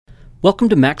Welcome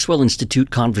to Maxwell Institute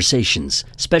Conversations,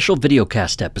 special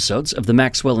videocast episodes of the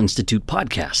Maxwell Institute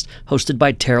podcast, hosted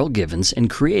by Terrell Givens and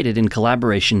created in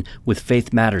collaboration with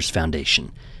Faith Matters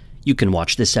Foundation. You can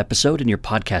watch this episode in your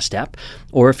podcast app,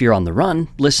 or if you're on the run,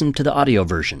 listen to the audio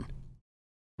version.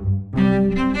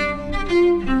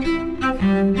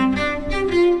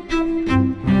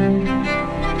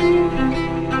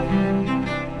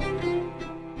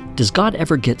 Does God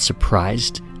ever get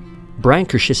surprised? Brian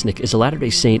Kershisnik is a Latter-day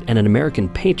Saint and an American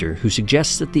painter who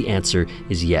suggests that the answer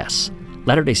is yes.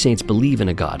 Latter-day Saints believe in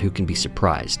a God who can be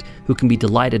surprised, who can be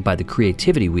delighted by the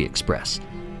creativity we express.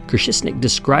 Kershisnik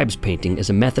describes painting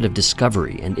as a method of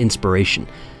discovery and inspiration.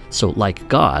 So, like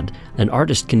God, an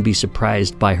artist can be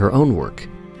surprised by her own work.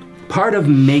 Part of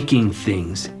making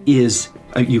things is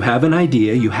you have an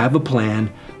idea, you have a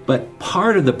plan, but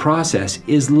part of the process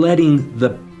is letting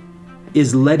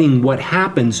what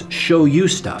happens show you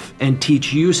stuff and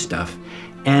teach you stuff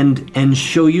and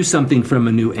show you something from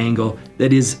a new angle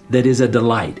that is a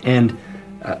delight. And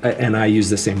I use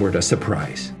the same word, a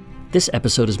surprise. This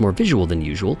episode is more visual than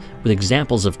usual, with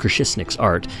examples of Kershisnik's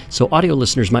art, so audio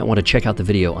listeners might want to check out the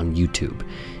video on YouTube.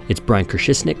 It's Brian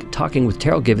Kershisnik talking with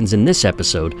Terrell Givens in this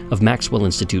episode of Maxwell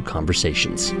Institute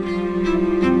Conversations.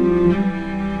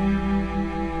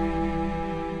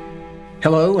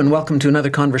 Hello and welcome to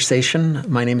another conversation.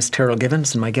 My name is Terrell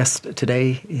Givens and my guest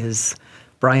today is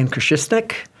Brian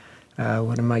Kershisnik,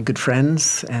 one of my good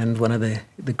friends and one of the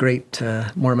great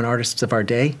Mormon artists of our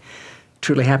day.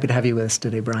 Truly happy to have you with us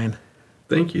today, Brian.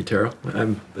 Thank you, Terrell.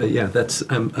 I'm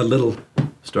a little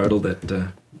startled at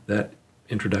that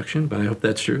introduction, but I hope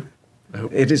that's true.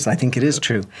 It is. I think it is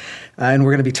true. And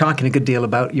we're going to be talking a good deal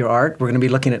about your art. We're going to be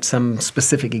looking at some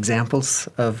specific examples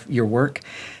of your work.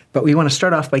 But we want to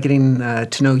start off by getting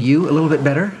to know you a little bit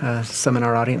better. Some in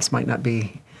our audience might not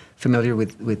be familiar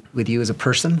with you as a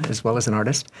person as well as an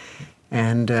artist.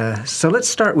 And so let's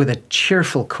start with a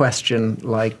cheerful question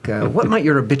like, what might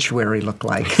your obituary look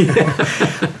like?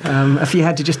 If you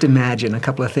had to just imagine a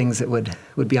couple of things that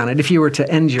would be on it. If you were to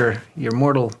end your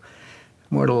mortal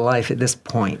life at this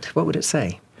point, what would it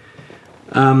say?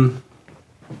 I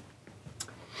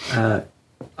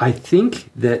think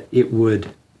that it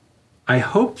would... I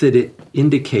hope that it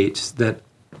indicates that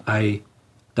I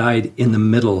died in the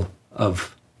middle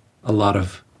of a lot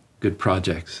of good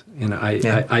projects. And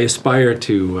I aspire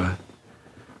to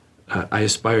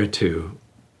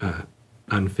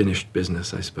unfinished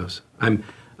business, I suppose.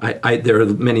 There are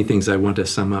many things I want to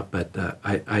sum up, but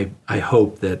I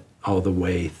hope that all the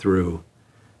way through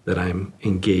that I'm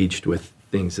engaged with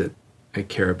things that I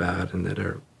care about and that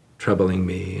are troubling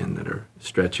me and that are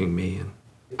stretching me. And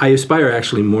I aspire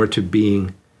actually more to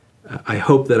being, I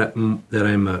hope that I'm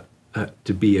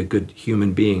to be a good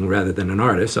human being rather than an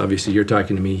artist. Obviously, you're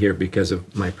talking to me here because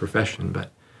of my profession, but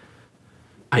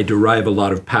I derive a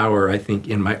lot of power, I think,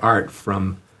 in my art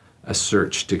from a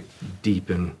search to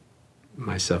deepen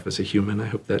myself as a human. I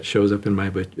hope that shows up in my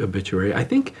obituary. I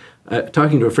think,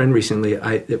 talking to a friend recently,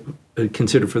 I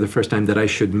considered for the first time that I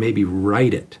should maybe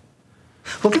write it.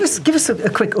 Well, give us a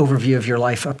quick overview of your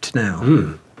life up to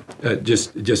now.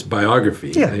 Just biography.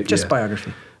 Yeah,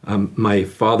 biography. My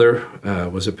father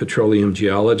was a petroleum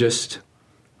geologist.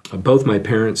 Both my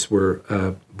parents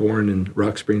were born in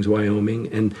Rock Springs, Wyoming,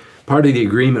 and part of the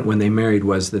agreement when they married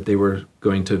was that they were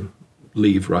going to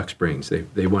leave Rock Springs.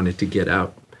 They wanted to get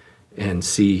out and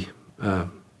see the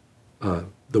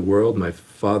world. My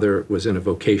father was in a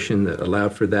vocation that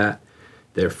allowed for that.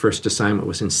 Their first assignment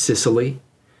was in Sicily,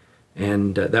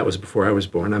 and that was before I was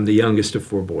born. I'm the youngest of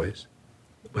four boys.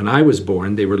 When I was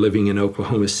born, they were living in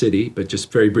Oklahoma City, but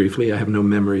just very briefly, I have no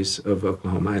memories of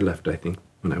Oklahoma. I left, I think,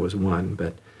 when I was 1.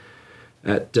 But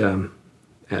at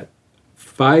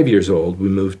 5 years old, we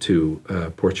moved to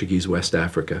Portuguese West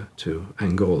Africa, to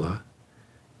Angola.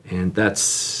 And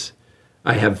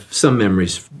I have some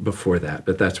memories before that,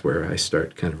 but that's where I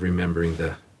start kind of remembering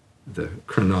the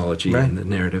chronology and the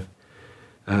narrative.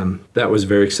 That was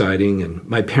very exciting. And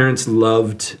my parents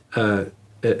loved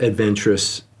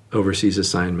adventurous overseas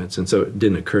assignments, and so it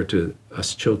didn't occur to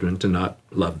us children to not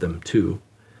love them too.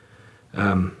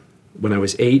 When I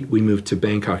was 8, we moved to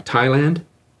Bangkok, Thailand.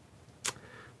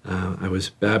 I was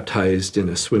baptized in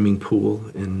a swimming pool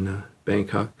in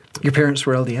Bangkok. Your parents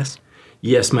were LDS?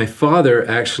 Yes, my father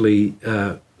actually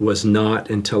was not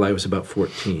until I was about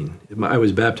 14. I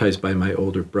was baptized by my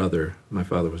older brother. My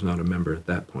father was not a member at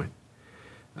that point.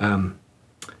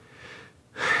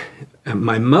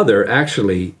 My mother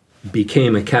actually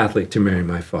became a Catholic to marry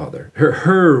my father.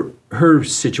 Her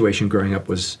situation growing up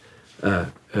was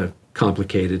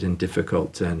complicated and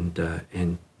difficult,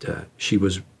 and she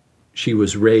was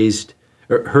raised.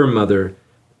 Her mother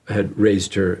had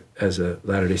raised her as a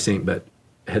Latter-day Saint, but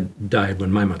had died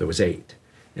when my mother was 8.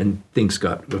 And things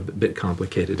got a bit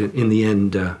complicated. And in the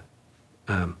end,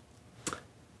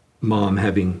 Mom,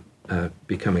 having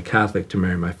become a Catholic to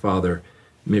marry my father,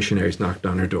 missionaries knocked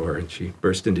on her door, and she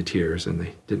burst into tears, and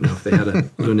they didn't know if they had a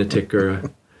lunatic or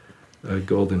a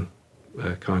golden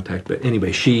contact. But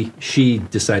anyway, she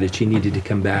decided she needed to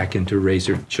come back and to raise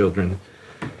her children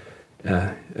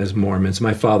as Mormons.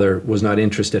 My father was not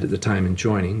interested at the time in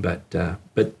joining, but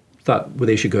thought, well,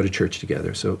 they should go to church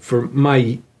together. So for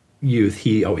my youth,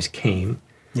 he always came.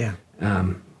 Yeah.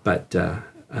 But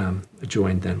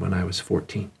joined then when I was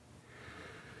 14.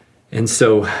 And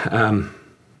so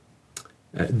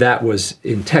that was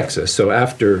in Texas. So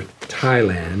after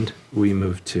Thailand, we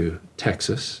moved to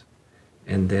Texas.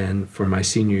 And then for my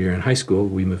senior year in high school,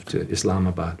 we moved to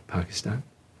Islamabad, Pakistan.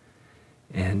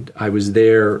 And I was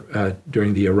there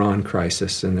during the Iran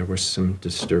crisis, and there were some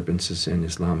disturbances in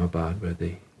Islamabad where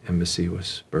the embassy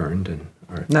was burned. And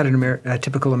not a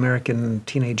typical American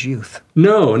teenage youth.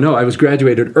 No, I was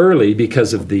graduated early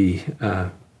because of the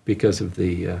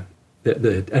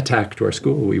attack to our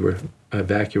school. We were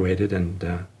evacuated,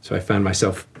 and so I found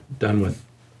myself done with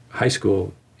high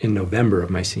school in November of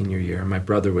my senior year. My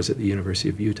brother was at the University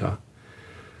of Utah,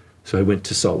 so I went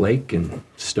to Salt Lake and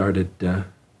started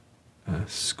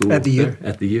school at the U.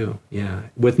 At the U, yeah,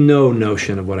 with no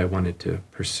notion of what I wanted to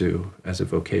pursue as a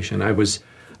vocation. I was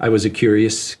a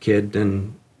curious kid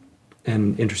and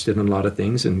interested in a lot of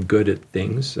things and good at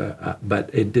things, but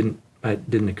it didn't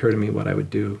occur to me what I would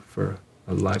do for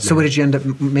a life. So what did you end up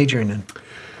majoring in?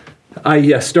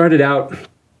 I started out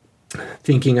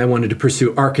thinking I wanted to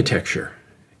pursue architecture,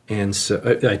 and so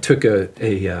I took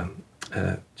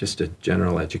just a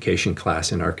general education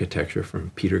class in architecture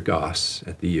from Peter Goss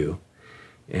at the U,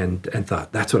 and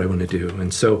thought that's what I want to do.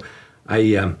 And so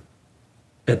I.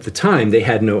 At the time, they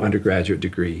had no undergraduate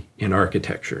degree in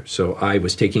architecture. So I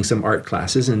was taking some art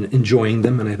classes and enjoying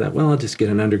them. And I thought, well, I'll just get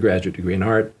an undergraduate degree in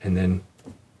art and then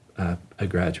a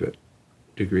graduate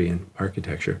degree in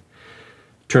architecture.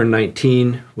 Turned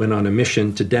 19, went on a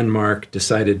mission to Denmark,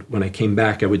 decided when I came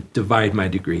back I would divide my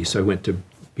degree. So I went to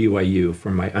BYU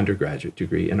for my undergraduate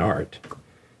degree in art,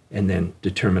 and then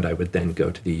determined I would then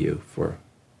go to the U for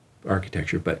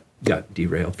architecture, but got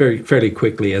derailed fairly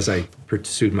quickly as I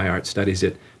pursued my art studies.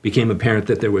 It became apparent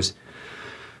that there was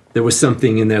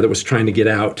something in there that was trying to get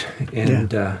out,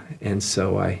 and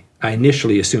so I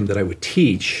initially assumed that I would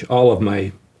teach. All of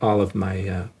my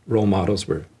role models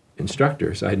were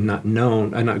instructors. I had not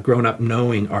grown up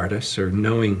knowing artists or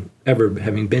ever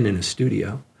having been in a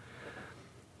studio,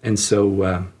 and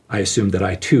so I assumed that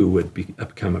I too would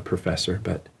become a professor,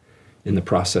 but in the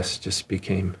process just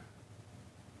became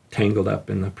tangled up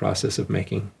in the process of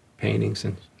making paintings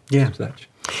and such.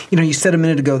 You know, you said a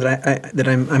minute ago that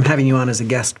I'm having you on as a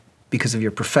guest because of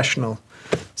your professional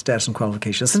status and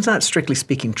qualifications. That's not strictly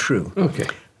speaking true. Okay.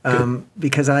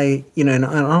 Because in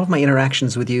all of my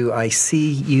interactions with you, I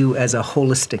see you as a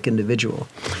holistic individual,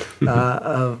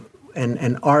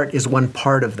 and art is one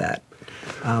part of that.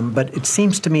 But it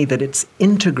seems to me that it's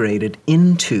integrated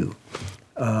into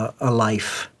a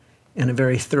life in a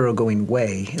very thoroughgoing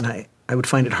way, and I would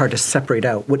find it hard to separate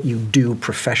out what you do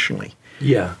professionally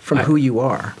from who you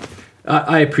are.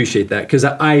 I appreciate that, because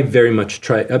I very much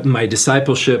try my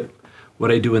discipleship,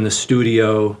 what I do in the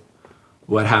studio,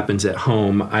 what happens at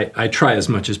home. I try as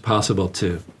much as possible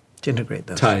to integrate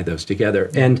those, tie those together,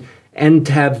 and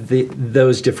to have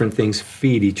those different things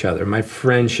feed each other. My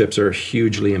friendships are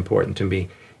hugely important to me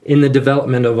in the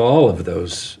development of all of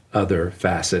those other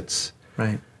facets.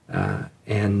 Right.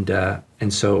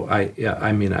 And so I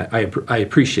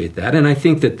appreciate that, and I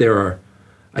think that there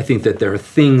are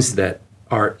things that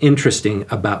are interesting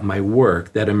about my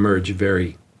work that emerge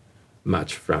very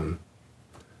much from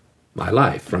my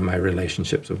life, from my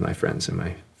relationships with my friends and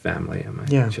my family and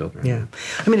my children. Yeah.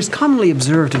 I mean, it's commonly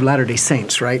observed of Latter-day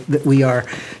Saints, right, that we are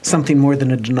something more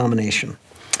than a denomination.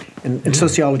 And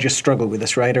sociologists struggle with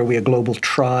this, right? Are we a global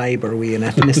tribe? Are we an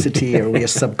ethnicity? Are we a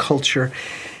subculture?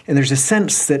 And there's a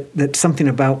sense that something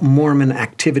about Mormon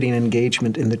activity and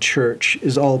engagement in the church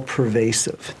is all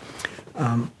pervasive.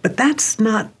 But that's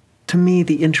not, to me,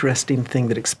 the interesting thing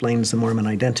that explains the Mormon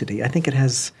identity. I think it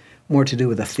has more to do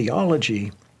with a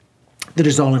theology that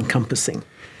is all-encompassing.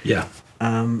 Yeah.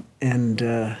 And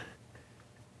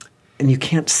you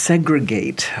can't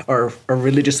segregate our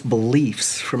religious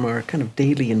beliefs from our kind of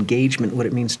daily engagement, what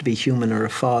it means to be human or a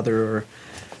father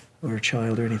or a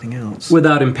child or anything else.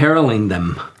 Without imperiling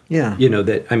them. Yeah.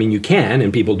 You can,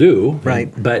 and people do.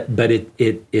 Right. But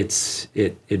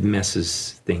it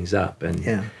messes things up. And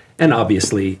yeah. And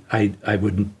obviously I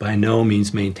would by no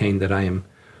means maintain that I am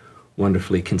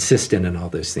wonderfully consistent in all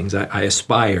those things. I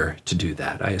aspire to do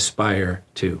that. I aspire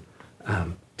to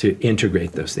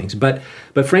integrate those things. But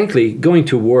frankly, going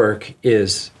to work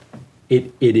is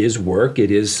work.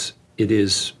 It is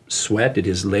sweat. It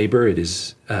is labor. It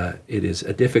is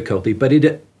a difficulty. But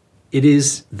it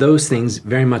is those things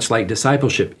very much like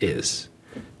discipleship is.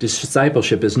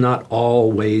 Discipleship is not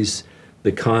always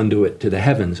the conduit to the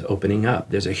heavens opening up.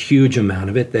 There's a huge amount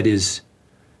of it that is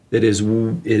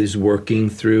working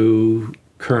through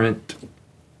current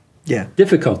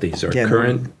difficulties or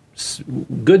current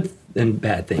good and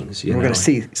bad things. We're going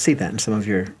to see that in some of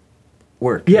your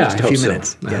work. Yeah, in just a few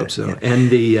minutes. I hope so. Yeah.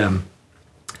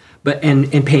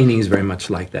 And painting is very much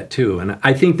like that too. And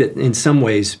I think that in some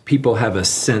ways people have a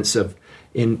sense of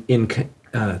in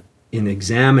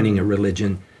examining a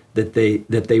religion that they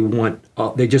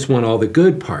just want all the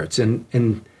good parts.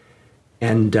 And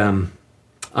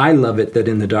I love it that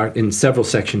in several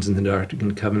sections in the Doctrine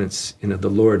and Covenants, the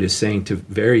Lord is saying to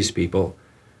various people,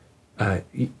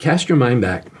 cast your mind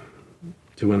back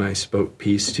to when I spoke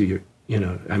peace to your.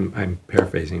 I'm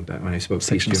paraphrasing, but when I spoke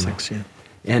Section peace to you. 6,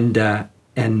 yeah.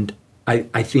 And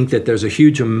I think that there's a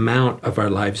huge amount of our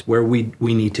lives where we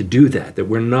need to do that. That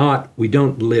we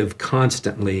don't live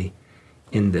constantly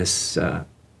in this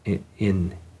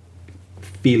in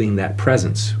feeling that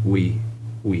presence. We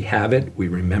have it, we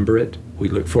remember it, we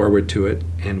look forward to it,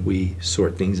 and we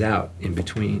sort things out in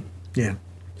between. Yeah.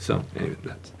 So anyway,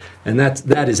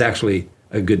 that is actually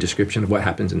a good description of what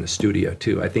happens in the studio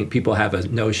too. I think people have a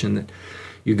notion that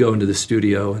you go into the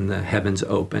studio and the heavens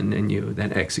open and you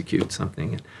then execute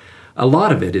something. And a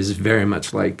lot of it is very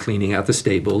much like cleaning out the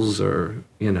stables, or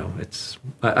it's.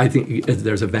 I think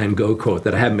there's a Van Gogh quote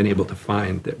that I haven't been able to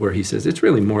find where he says it's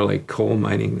really more like coal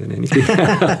mining than anything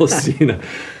else.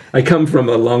 I come from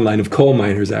a long line of coal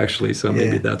miners actually, so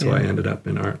maybe that's why I ended up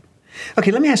in art.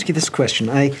 Okay, let me ask you this question.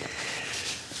 I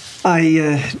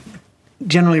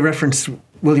generally reference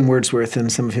William Wordsworth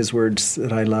and some of his words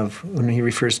that I love when he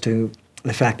refers to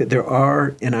the fact that there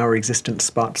are in our existence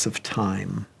spots of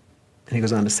time. And he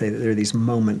goes on to say that there are these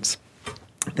moments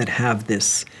that have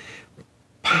this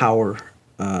power,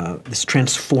 this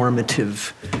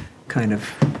transformative kind of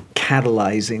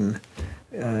catalyzing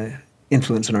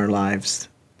influence in our lives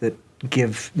that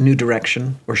give new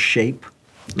direction or shape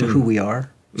to who we are,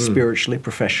 spiritually,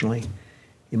 professionally,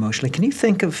 emotionally. Can you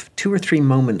think of 2 or 3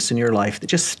 moments in your life that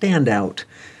just stand out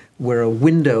where a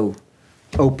window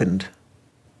opened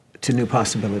to new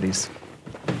possibilities?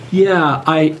 Yeah,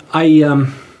 I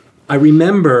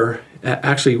remember,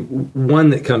 actually, one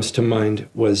that comes to mind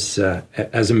was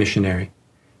as a missionary.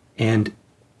 And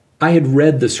I had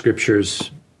read the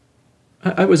scriptures.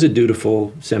 I was a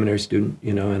dutiful seminary student,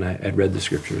 and I had read the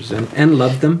scriptures and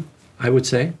loved them, I would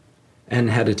say, and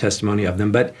had a testimony of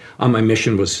them. But on my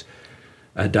mission was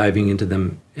diving into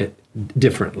them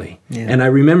differently. Yeah. And I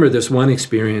remember this one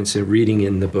experience in reading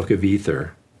in the Book of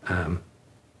Ether.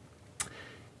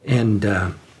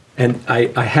 And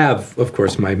I have, of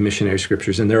course, my missionary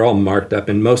scriptures, and they're all marked up,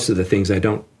 and most of the things I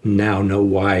don't now know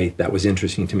why that was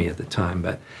interesting to me at the time.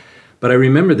 But I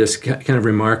remember this kind of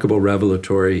remarkable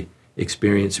revelatory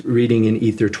experience reading in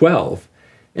Ether 12.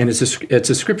 And it's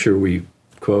a scripture we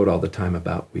quote all the time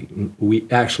about. We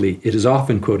actually, it is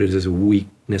often quoted as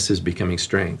weaknesses becoming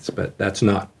strengths, but that's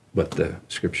not what the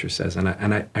scripture says. And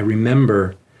I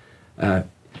remember kind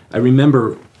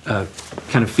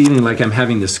of feeling like I'm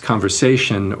having this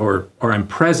conversation, or I'm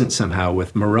present somehow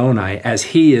with Moroni as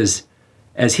he's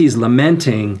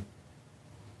lamenting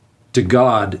to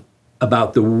God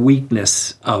about the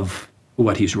weakness of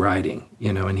what he's writing,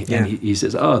 and he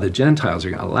says, "Oh, the Gentiles are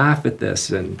going to laugh at this,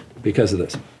 and because of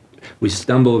this, we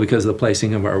stumble because of the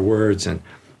placing of our words." And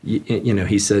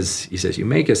he says, "You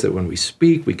make us that when we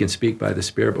speak, we can speak by the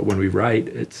Spirit, but when we write,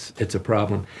 it's a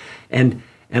problem." And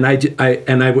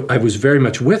I was very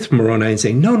much with Moroni and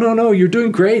saying, no, you're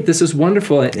doing great. This is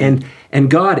wonderful. And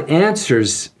God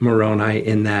answers Moroni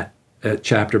in that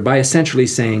chapter by essentially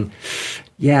saying,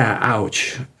 yeah,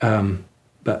 ouch.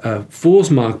 But fools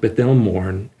mock, but they'll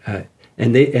mourn.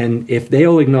 And if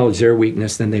they'll acknowledge their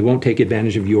weakness, then they won't take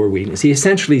advantage of your weakness. He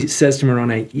essentially says to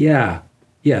Moroni, yeah,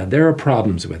 there are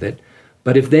problems with it.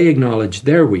 But if they acknowledge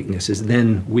their weaknesses,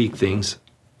 then weak things,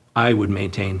 I would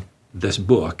maintain this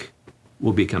book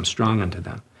will become strong unto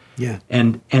them. Yeah.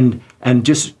 And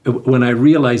just when I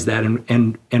realized that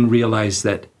and realized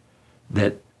that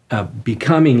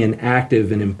becoming an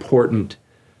active and important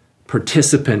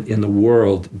participant in the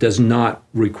world does not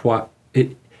require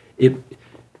it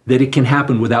that it can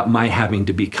happen without my having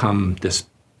to become this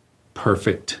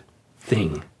perfect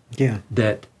thing. Yeah.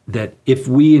 That if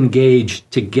we engage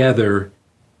together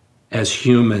as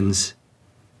humans,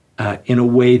 in a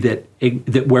way that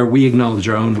where we acknowledge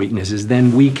our own weaknesses,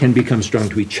 then we can become strong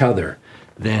to each other.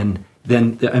 Then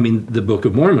I mean, the Book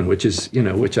of Mormon, which is,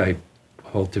 which I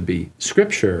hold to be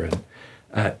scripture, and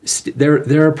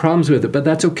there are problems with it, but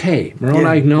that's okay.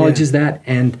 Moroni acknowledges that,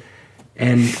 and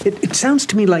it sounds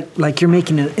to me like you're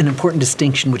making an important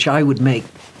distinction, which I would make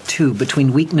too,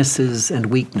 between weaknesses and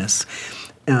weakness.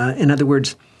 In other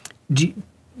words, do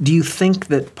you think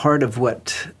that part of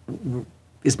what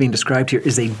is being described here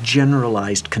is a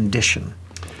generalized condition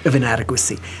of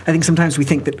inadequacy? I think sometimes we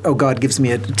think that, God gives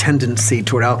me a tendency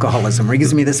toward alcoholism, or he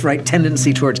gives me this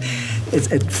tendency towards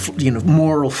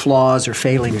moral flaws or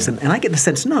failings. And I get the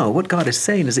sense, no, what God is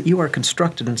saying is that you are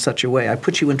constructed in such a way. I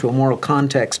put you into a moral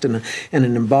context and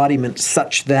an embodiment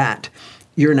such that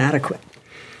you're inadequate.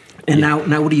 And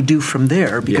now what do you do from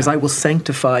there? Because I will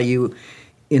sanctify you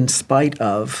in spite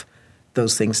of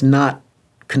those things, not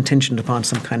contingent upon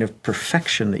some kind of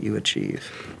perfection that you achieve.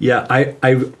 Yeah,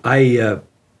 I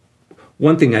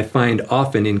one thing I find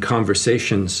often in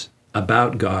conversations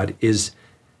about God is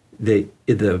the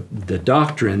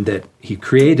doctrine that he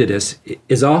created us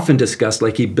is often discussed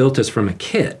like he built us from a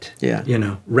kit. Yeah.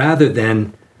 Rather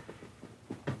than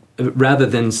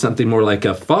something more like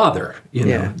a father.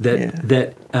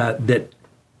 That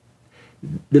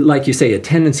like you say, a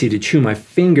tendency to chew my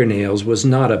fingernails was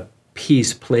not a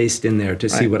piece placed in there to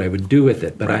see what I would do with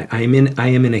it, but I am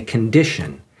in a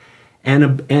condition.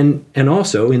 And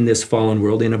also in this fallen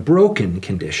world in a broken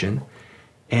condition,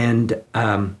 and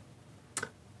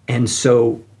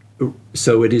so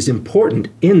it is important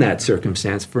in that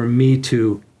circumstance for me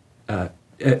to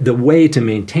the way to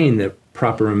maintain the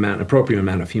appropriate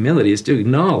amount of humility is to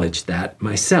acknowledge that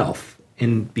myself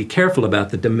and be careful about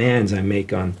the demands I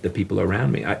make on the people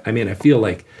around me. I feel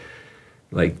like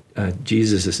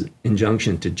Jesus'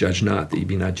 injunction to judge not, that you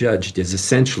be not judged, is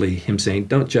essentially him saying,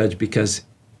 don't judge because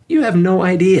you have no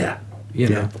idea,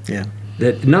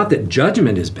 that not that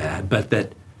judgment is bad, but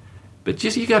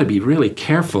just you got to be really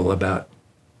careful about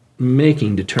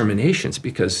making determinations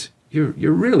because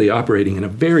you're really operating in a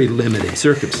very limited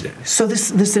circumstance. So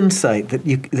this insight that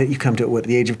you come to at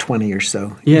the age of 20 or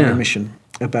so in your mission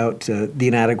about the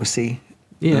inadequacy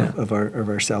of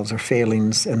ourselves, our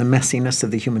failings, and the messiness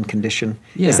of the human condition,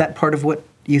 is that part of what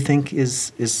you think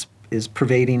is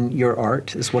pervading your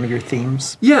art as one of your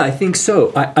themes? Yeah, I think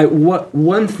so.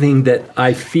 One thing that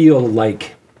I feel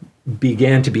like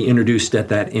began to be introduced at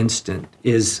that instant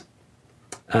is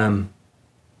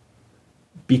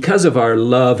because of our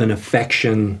love and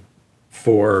affection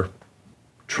for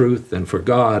truth and for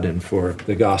God and for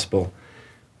the gospel,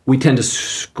 we tend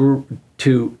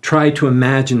to try to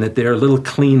imagine that they're a little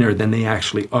cleaner than they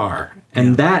actually are.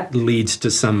 And that leads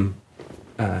to some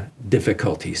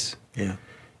difficulties. Yeah.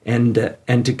 And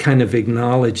to kind of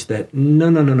acknowledge that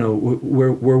no,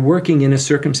 we're working in a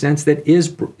circumstance that is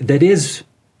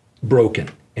broken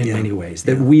in many ways.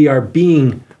 That we are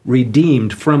being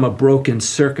redeemed from a broken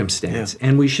circumstance,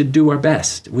 and we should do our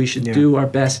best. We should do our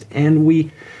best, and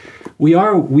we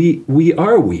are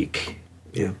weak.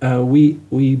 Yeah.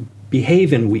 We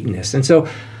behave in weakness, and so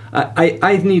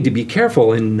I need to be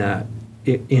careful in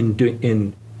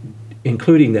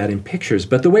including that in pictures.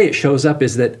 But the way it shows up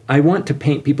is that I want to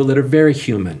paint people that are very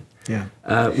human. Yeah.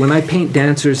 When I paint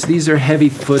dancers, these are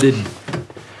heavy-footed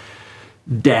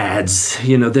dads.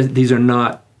 These are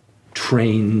not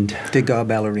trained. Degas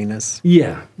ballerinas.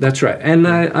 Yeah, that's right. And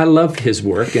I love his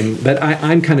work, but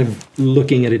I'm kind of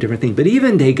looking at a different thing. But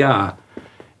even Degas,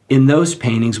 in those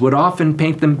paintings, would often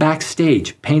paint them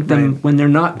backstage, paint them when they're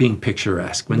not being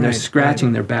picturesque, when they're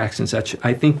scratching their backs and such.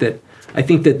 I think that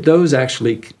those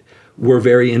actually were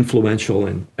very influential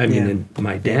in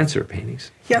my dancer paintings.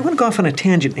 Yeah, I want to go off on a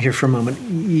tangent here for a moment,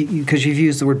 because you've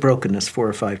used the word brokenness 4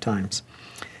 or 5 times.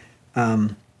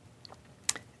 And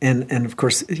of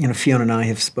course, Fiona and I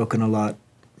have spoken a lot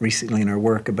recently in our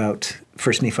work about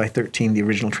 1 Nephi 13, the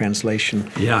original translation.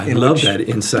 Yeah, I love that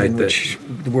insight. Which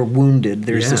we're wounded.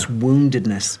 There's this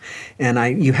woundedness.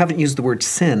 And you haven't used the word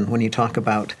sin when you talk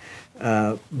about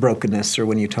brokenness or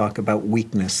when you talk about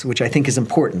weakness, which I think is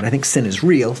important. I think sin is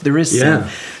real. There is sin.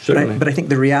 But I think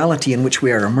the reality in which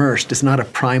we are immersed is not a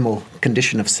primal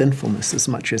condition of sinfulness as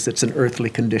much as it's an earthly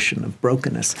condition of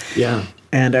brokenness. Yeah.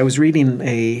 And I was reading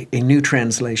a new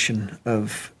translation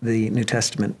of the New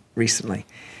Testament recently,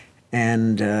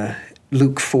 and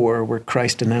Luke 4, where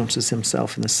Christ announces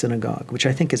himself in the synagogue, which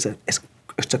I think is a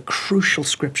crucial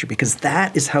scripture, because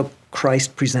that is how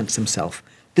Christ presents himself.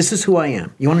 This is who I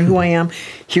am. You want to know who I am?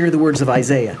 Here are the words of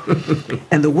Isaiah.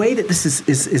 And the way that this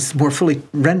is more fully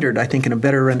rendered, I think, in a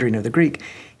better rendering of the Greek,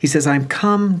 he says, I'm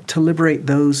come to liberate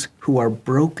those who are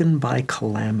broken by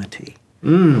calamity.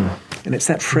 And it's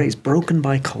that phrase, broken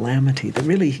by calamity, that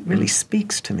really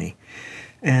speaks to me.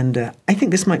 And I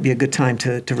think this might be a good time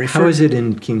to refer. How is it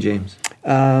in King James?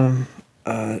 Bind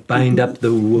up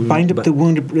the wound. Bind up the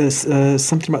wounded,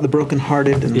 something about the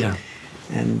brokenhearted,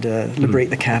 and liberate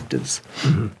the captives.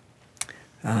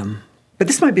 But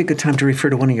this might be a good time to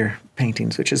refer to one of your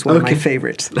paintings, which is one of my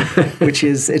favorites,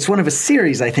 it's one of a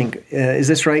series, I think. Is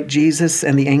this right? Jesus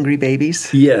and the Angry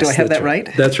Babies? Yes. Do I have that right?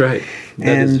 That's right.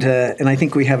 And I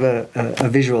think we have a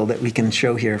visual that we can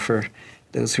show here for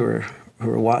those who are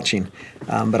watching.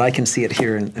 But I can see it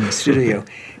here in the studio.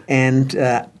 And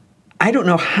I don't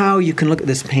know how you can look at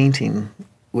this painting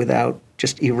without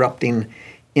just erupting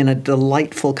in a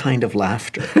delightful kind of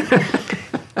laughter.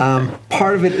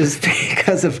 Part of it is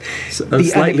because of a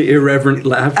slightly irreverent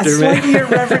laughter. Slightly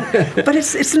irreverent, but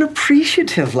it's an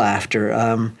appreciative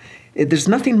laughter. There's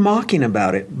nothing mocking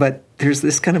about it, but there's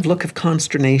this kind of look of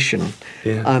consternation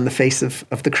on the face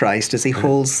of the Christ as he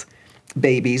holds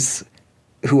babies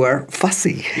who are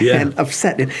fussy and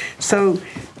upset. And so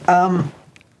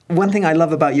one thing I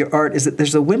love about your art is that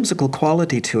there's a whimsical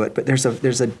quality to it, but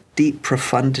there's a deep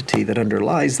profundity that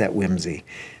underlies that whimsy.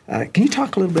 Can you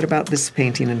talk a little bit about this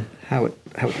painting and how it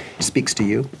speaks to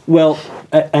you? Well,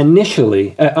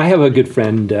 initially, I have a good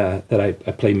friend that I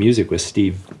play music with,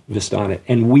 Steve Vistana,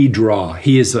 and we draw.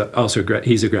 He is he's a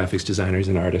graphics designer, he's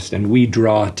an artist, and we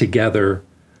draw together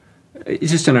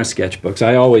just in our sketchbooks.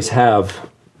 I always have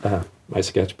my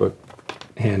sketchbook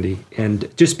handy, and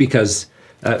just because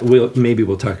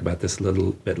we'll talk about this a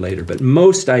little bit later, but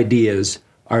most ideas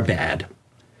are bad,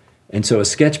 and so a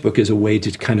sketchbook is a way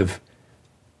to kind of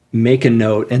make a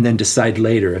note and then decide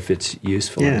later if it's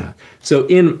useful or not. So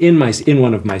in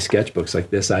one of my sketchbooks like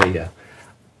this, I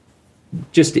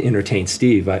just to entertain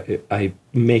Steve, I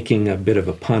making a bit of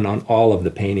a pun on all of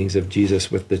the paintings of Jesus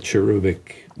with the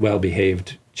cherubic,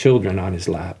 well-behaved children on his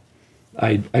lap.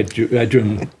 I drew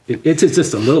them. It's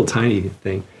just a little tiny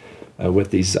thing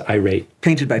with these irate,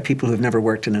 painted by people who've never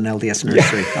worked in an LDS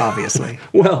nursery, obviously.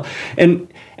 Well,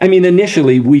 and I mean,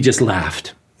 initially we just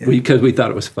laughed. Because we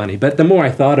thought it was funny. But the more I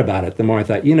thought about it, the more I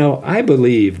thought, I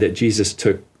believe that Jesus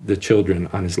took the children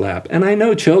on his lap. And I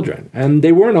know children, and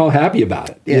they weren't all happy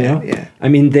about it. Yeah. I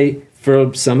mean,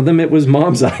 for some of them, it was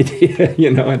mom's idea,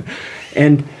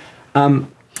 and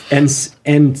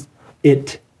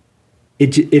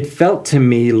it felt to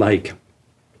me like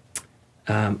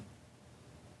a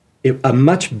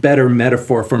much better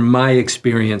metaphor for my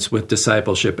experience with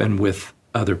discipleship and with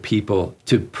other people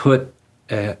to put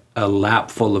a lap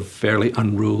full of fairly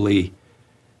unruly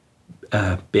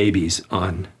babies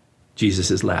on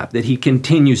Jesus' lap, that he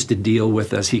continues to deal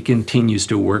with us, he continues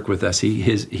to work with us,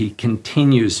 he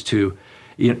continues to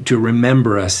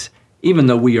remember us, even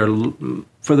though we are,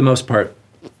 for the most part,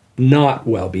 not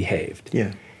well behaved.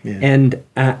 Yeah. And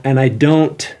I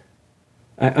don't.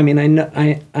 I mean,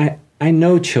 I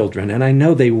know children, and I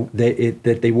know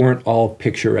that they weren't all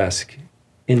picturesque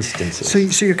instances.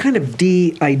 So you're kind of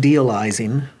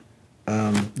de-idealizing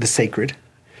the sacred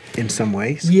in some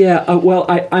ways. Yeah. Well,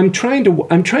 I'm trying to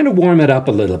warm it up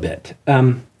a little bit.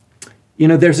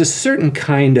 There's a certain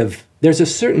kind of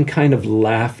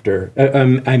laughter.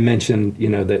 I mentioned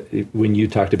that when you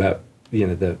talked about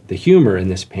the humor in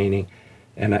this painting,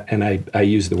 and I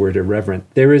use the word irreverent.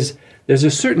 There's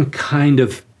a certain kind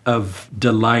of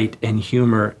delight and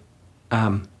humor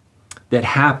that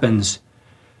happens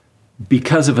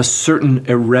because of a certain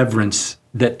irreverence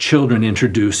that children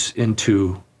introduce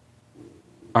into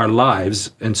our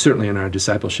lives, and certainly in our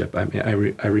discipleship. I mean,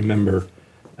 I remember,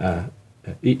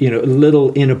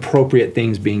 little inappropriate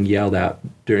things being yelled out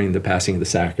during the passing of the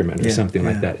sacrament or something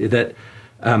like that.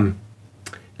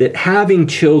 That having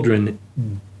children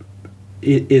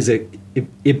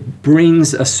it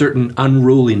brings a certain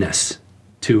unruliness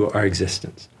to our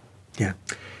existence. Yeah,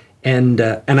 and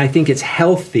I think it's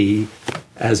healthy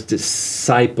as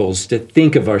disciples to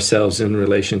think of ourselves in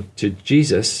relation to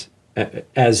Jesus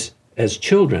as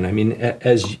children. I mean,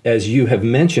 as you have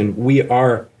mentioned, we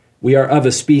are of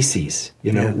a species.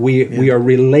 We are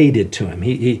related to him.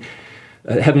 He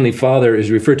Heavenly Father is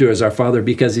referred to as our Father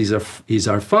because he's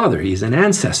our Father. He's an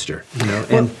ancestor.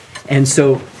 And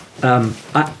so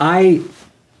I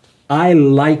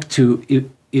like to.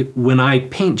 When I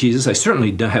paint Jesus, I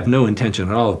certainly have no intention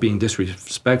at all of being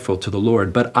disrespectful to the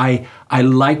Lord, but I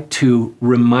like to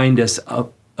remind us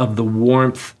of the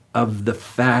warmth of the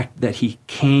fact that he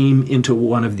came into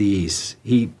one of these.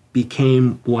 He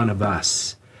became one of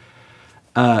us.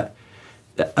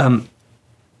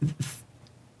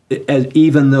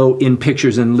 Even though in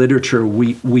pictures and literature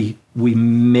we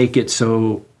make it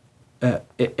so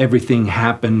everything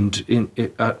happened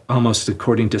almost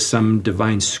according to some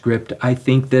divine script. I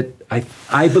think that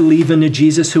I believe in a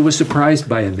Jesus who was surprised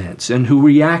by events and who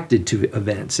reacted to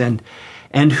events and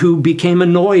who became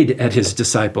annoyed at his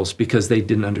disciples because they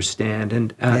didn't understand.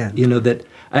 And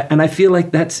I feel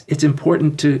like it's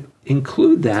important to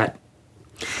include that.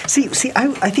 See,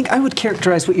 I think I would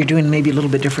characterize what you're doing maybe a little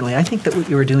bit differently. I think that what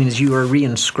you are doing is you are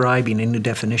reinscribing a new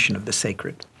definition of the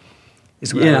sacred.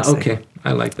 Is what I would say. Okay,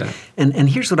 I like that. And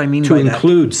here's what I mean to by that. To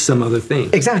include some other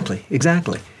things. Exactly.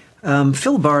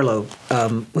 Phil Barlow,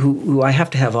 who I have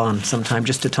to have on sometime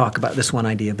just to talk about this one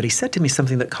idea, but he said to me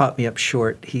something that caught me up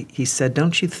short. He said,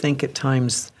 "Don't you think at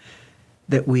times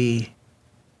that we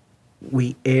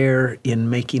err in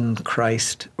making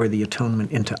Christ or the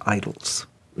atonement into idols?"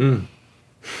 Mm.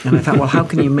 And I thought, well, how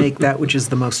can you make that which is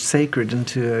the most sacred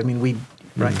into,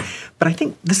 right? But I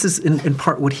think this is in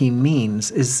part what he means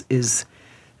is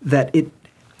that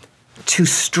to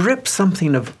strip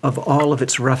something of all of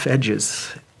its rough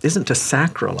edges isn't to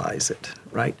sacralize it,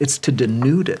 right? It's to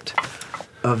denude it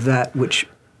of that which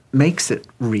makes it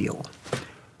real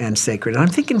and sacred. And I'm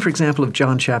thinking, for example, of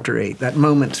John chapter 8, that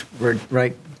moment where,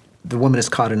 right, the woman is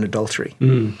caught in adultery.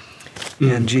 Mm.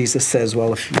 Mm. And Jesus says,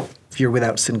 well, if you're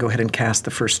without sin, go ahead and cast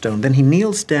the first stone. Then he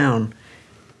kneels down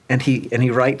and he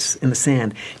writes in the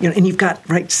sand. And you've got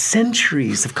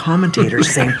centuries of commentators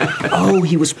saying, "Oh,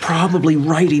 he was probably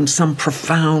writing some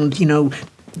profound, it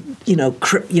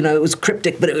was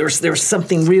cryptic, but there was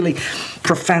something really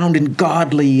profound and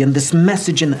godly and this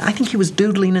message." And I think he was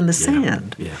doodling in the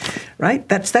sand. Yeah. Right?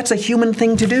 That's a human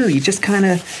thing to do. You just kind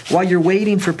of, while you're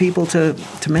waiting for people to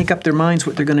make up their minds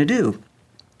what they're going to do.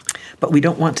 But we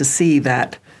don't want to see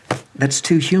that. That's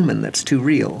too human. That's too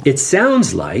real. It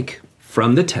sounds like,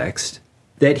 from the text,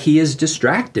 that he is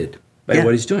distracted by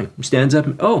what he's doing. He stands up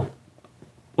and, "Oh,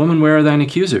 woman, where are thine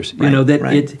accusers?"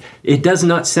 Right, it does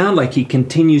not sound like he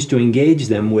continues to engage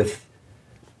them with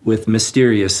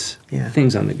mysterious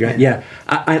things on the ground.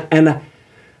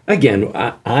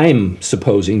 I'm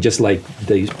supposing, just like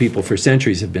these people for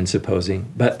centuries have been supposing,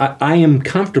 but I am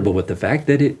comfortable with the fact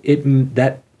that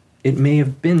it may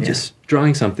have been just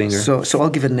drawing something. So I'll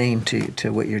give a name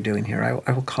to what you're doing here.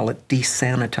 I will call it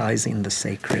desanitizing the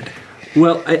sacred.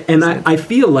 Well, I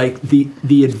feel like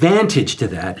the advantage to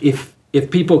that, if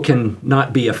people can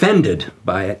not be offended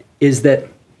by it, is that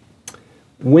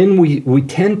when we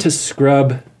tend to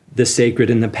scrub the sacred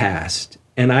in the past,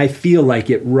 and I feel like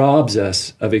it robs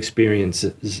us of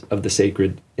experiences of the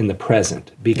sacred in the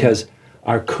present, because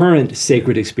our current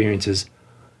sacred experiences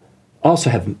also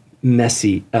have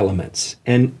messy elements.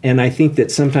 And I think that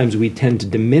sometimes we tend to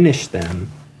diminish them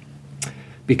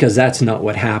because that's not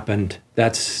what happened.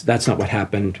 That's not what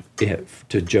happened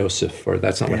to Joseph, or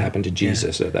that's not what happened to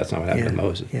Jesus, or that's not what happened to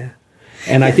Moses. Yeah.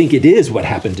 And I think it is what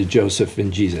happened to Joseph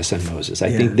and Jesus and Moses. I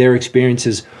think their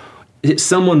experiences,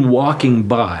 someone walking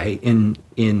by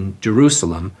in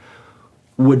Jerusalem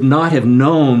would not have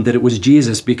known that it was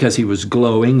Jesus because he was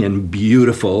glowing and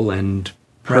beautiful and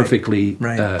perfectly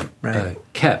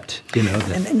kept,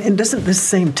 And doesn't this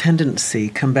same tendency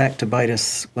come back to bite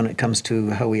us when it comes to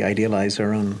how we idealize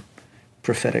our own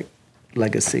prophetic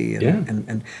legacy?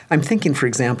 And I'm thinking, for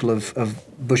example, of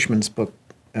Bushman's book,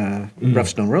 Rough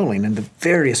Stone Rolling, and the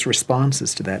various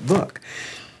responses to that book.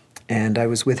 And I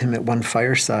was with him at one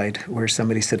fireside where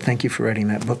somebody said, "Thank you for writing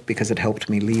that book because it helped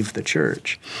me leave the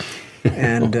church."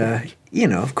 And,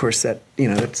 of course,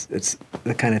 it's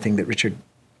the kind of thing that Richard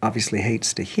obviously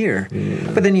hates to hear.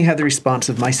 Yeah. But then you have the response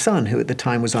of my son, who at the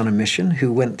time was on a mission,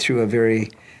 who went through a very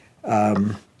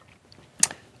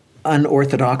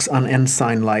unorthodox,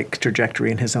 un-ensign-like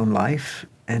trajectory in his own life.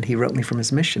 And he wrote me from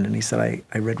his mission, and he said,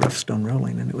 I read Rough Stone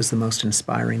Rolling, and it was the most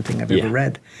inspiring thing I've ever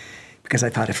read. Because I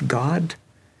thought, if God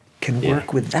can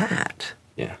work with that,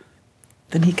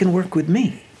 then he can work with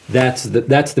me. That's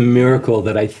the miracle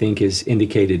that I think is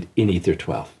indicated in Ether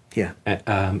 12. Yeah.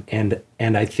 And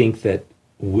I think that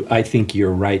I think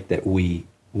you're right that we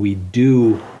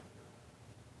do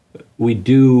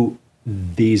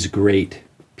these great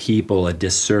people a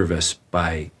disservice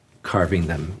by carving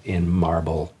them in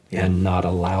marble and not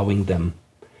allowing them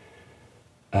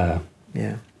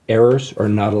errors or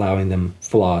not allowing them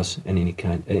flaws in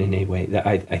any way.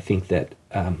 I think that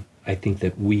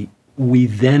we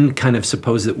then kind of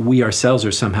suppose that we ourselves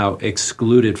are somehow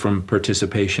excluded from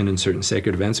participation in certain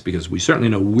sacred events because we certainly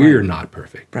know we're not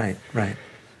perfect. Right.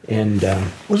 And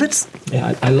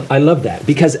I love that,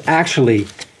 because actually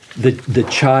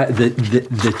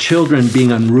the children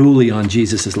being unruly on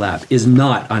Jesus' lap is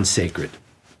not unsacred.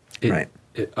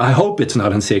 I hope it's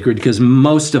not unsacred, because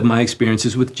most of my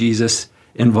experiences with Jesus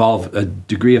involve a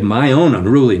degree of my own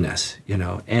unruliness,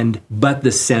 but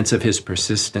the sense of his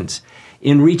persistence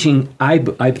in reaching. I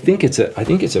think it's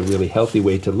a really healthy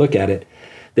way to look at it,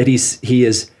 that he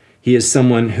is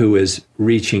someone who is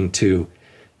reaching to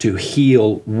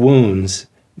heal wounds,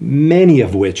 many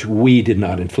of which we did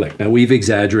not inflict. Now, we've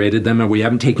exaggerated them, and we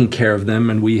haven't taken care of them,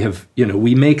 and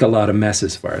we make a lot of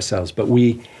messes for ourselves, but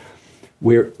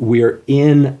we're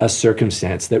in a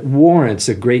circumstance that warrants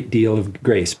a great deal of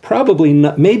grace. Probably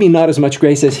not, maybe not as much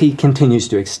grace as he continues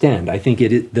to extend. I think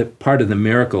the part of the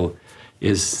miracle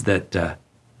is that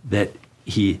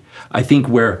I think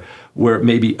where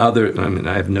maybe I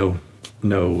have no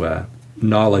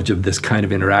knowledge of this kind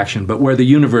of interaction, but where the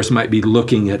universe might be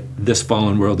looking at this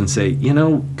fallen world and say,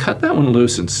 cut that one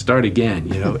loose and start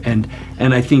again,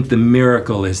 and I think the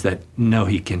miracle is that no,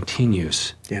 he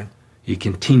continues. Yeah. He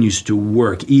continues to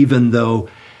work, even though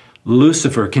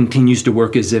Lucifer continues to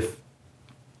work as if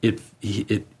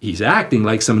he's acting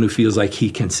like someone who feels like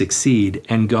he can succeed,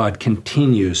 and God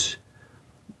continues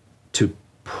to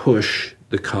push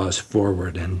the cause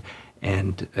forward, and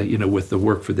with the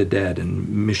work for the dead and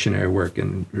missionary work,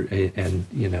 and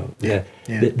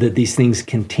that these things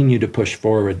continue to push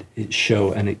forward,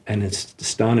 show an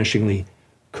astonishingly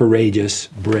courageous,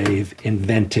 brave,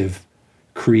 inventive,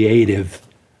 creative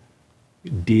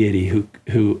deity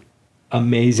who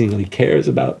amazingly cares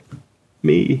about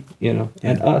me,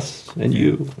 and us and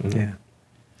you. Yeah.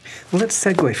 Well, let's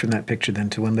segue from that picture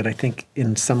then to one that I think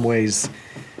in some ways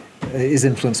is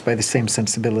influenced by the same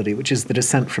sensibility, which is the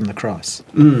descent from the cross,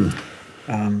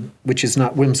 which is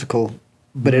not whimsical,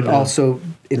 but it also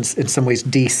in some ways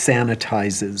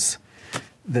desanitizes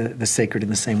the sacred in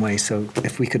the same way. So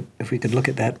if we could look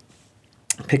at that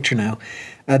picture now.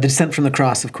 The descent from the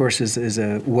cross, of course, is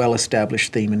a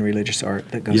well-established theme in religious art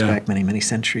that goes back many, many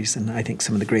centuries, and I think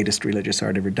some of the greatest religious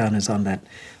art ever done is on that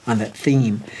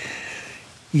theme.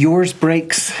 Yours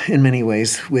breaks in many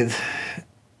ways with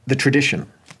the tradition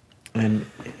and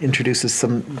introduces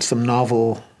some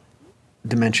novel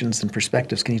dimensions and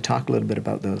perspectives. Can you talk a little bit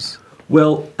about those?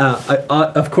 Well,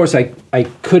 of course, I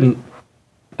couldn't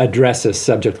address a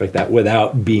subject like that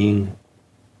without being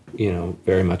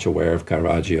very much aware of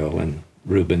Caravaggio and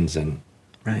Rubens and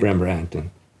Rembrandt,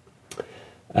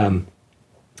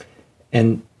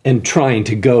 and trying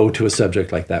to go to a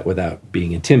subject like that without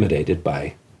being intimidated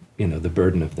by the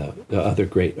burden of the other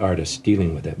great artists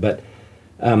dealing with it. But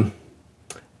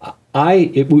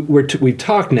we've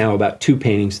talked now about two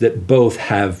paintings that both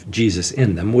have Jesus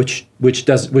in them, which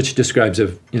describes a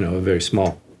very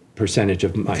small percentage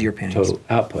of my total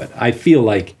output. I feel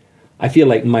like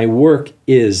my work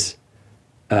is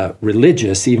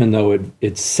religious, even though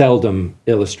it seldom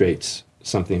illustrates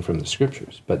something from the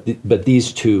scriptures. But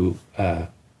these two,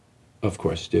 of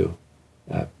course, do.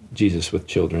 Jesus with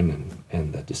children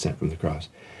and the descent from the cross.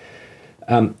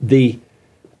 The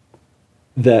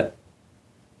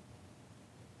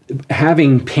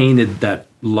having painted that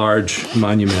large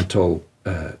monumental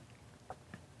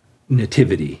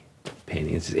nativity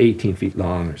painting, it's 18 feet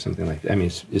long or something like that. I mean,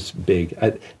 it's big.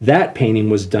 That painting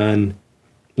was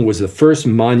the first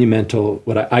monumental,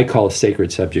 what I call a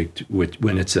sacred subject,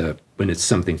 when it's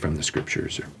something from the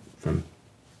scriptures or from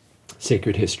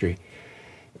sacred history.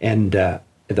 And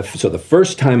so the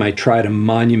first time I tried a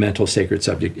monumental sacred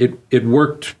subject, it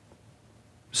worked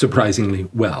surprisingly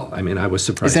well. I mean, I was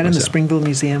surprised. Is that myself. in the Springville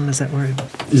Museum? Is that where?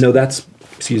 No, that's at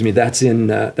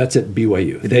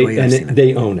BYU.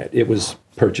 They own it. It was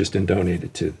purchased and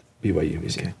donated to BYU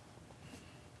Museum. Okay.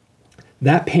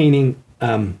 That painting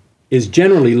is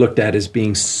generally looked at as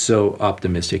being so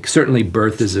optimistic. Certainly,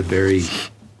 birth is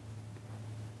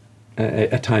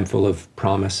a time full of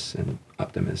promise and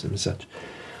optimism and such.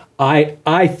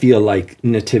 I feel like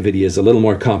nativity is a little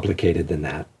more complicated than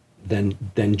that,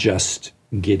 than just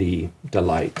giddy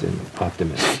delight and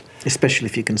optimism. Especially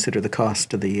if you consider the cost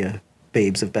to the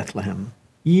babes of Bethlehem.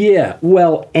 Yeah,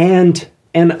 well, and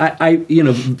I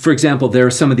for example, there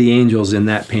are some of the angels in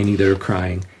that painting that are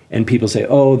crying, and people say,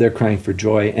 oh, they're crying for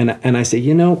joy, and I say,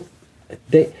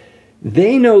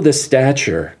 they know the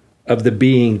stature of the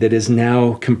being that is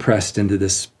now compressed into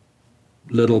this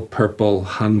little purple,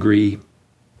 hungry,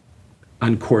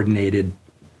 uncoordinated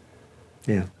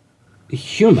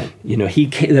human.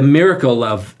 The miracle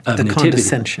of the nativity.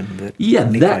 Condescension.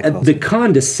 The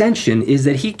condescension is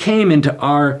that he came into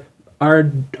our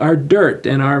dirt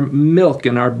and our milk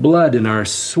and our blood and our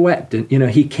sweat, and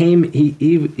he came.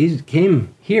 He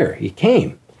came here. He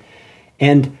came,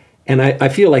 and I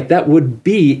feel like that would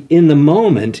be in the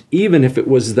moment, even if it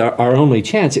was our only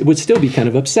chance, it would still be kind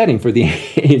of upsetting for the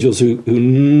angels who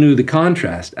knew the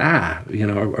contrast. Are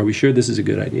we sure this is a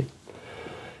good idea?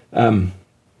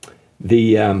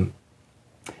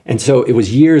 And so it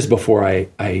was years before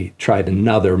I tried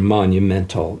another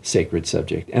monumental sacred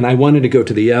subject. And I wanted to go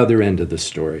to the other end of the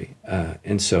story.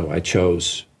 And so I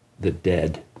chose the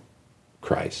dead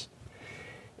Christ.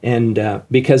 And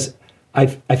because I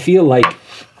feel like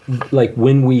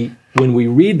when we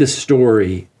read the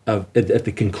story at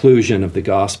the conclusion of the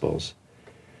Gospels,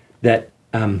 that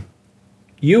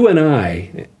you and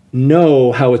I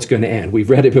know how it's going to end. We've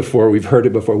read it before. We've heard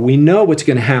it before. We know what's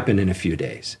going to happen in a few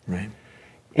days. Right.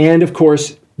 And of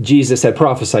course, Jesus had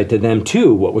prophesied to them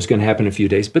too what was going to happen in a few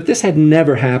days. But this had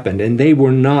never happened, and they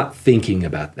were not thinking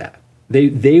about that.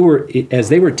 They were, as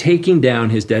they were taking down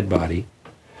his dead body,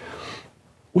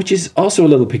 which is also a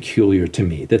little peculiar to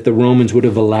me, that the Romans would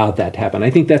have allowed that to happen. I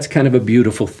think that's kind of a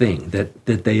beautiful thing, that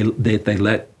they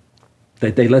let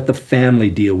the family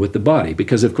deal with the body,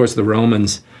 because of course the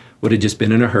Romans would have just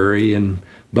been in a hurry and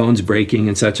bones breaking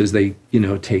and such as they,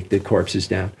 take the corpses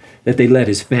down, that they let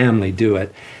his family do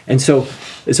it. And so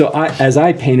as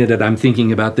I painted it, I'm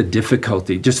thinking about the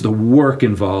difficulty, just the work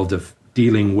involved of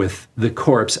dealing with the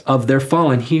corpse of their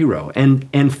fallen hero.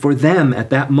 And for them at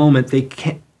that moment, they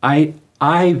can't,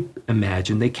 I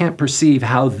imagine they can't perceive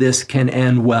how this can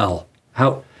end well,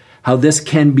 how this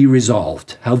can be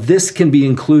resolved, how this can be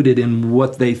included in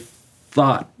what they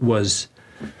thought was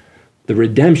the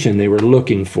redemption they were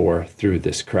looking for through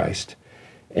this Christ.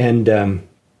 And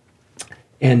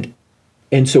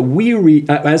so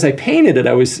as I painted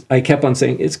it, I kept on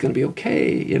saying, it's going to be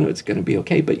okay, it's going to be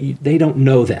okay, but they don't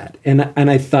know that. And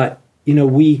I thought,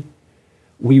 we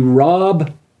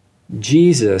rob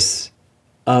Jesus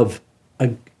of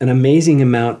an amazing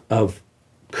amount of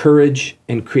courage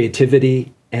and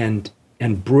creativity and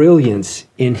brilliance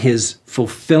in his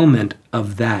fulfillment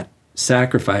of that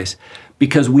sacrifice,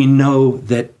 because we know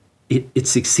that it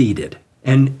succeeded.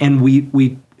 And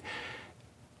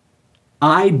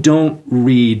I don't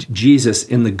read Jesus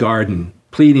in the garden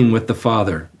pleading with the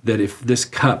Father that if this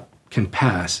cup can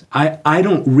pass. I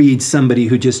don't read somebody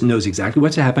who just knows exactly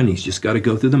what's happened. He's just got to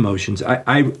go through the motions.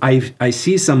 I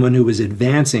see someone who is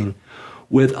advancing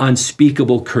with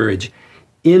unspeakable courge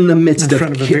in the midst in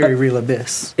front of a very real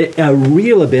abyss. A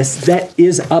real abyss that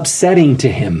is upsetting to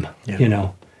him,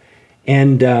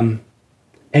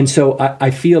 And so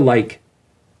I feel like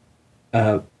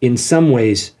in some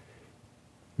ways,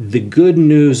 the good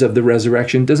news of the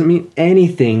resurrection doesn't mean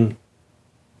anything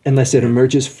unless it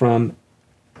emerges from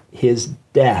his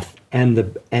death, and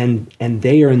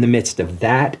they are in the midst of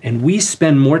that, and we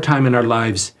spend more time in our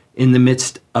lives in the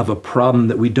midst of a problem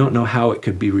that we don't know how it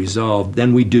could be resolved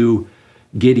than we do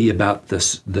giddy about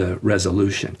the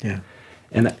resolution. Yeah.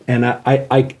 And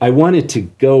I wanted to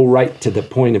go right to the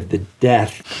point of the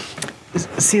death.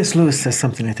 C.S. Lewis says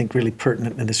something I think really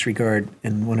pertinent in this regard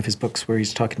in one of his books where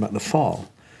he's talking about the fall.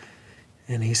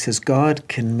 And he says, God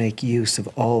can make use of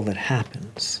all that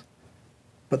happens,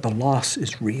 but the loss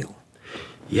is real.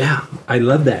 Yeah, I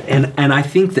love that. And I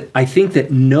think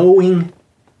that knowing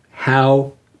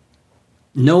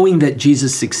that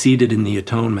Jesus succeeded in the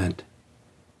atonement,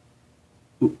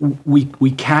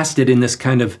 we cast it in this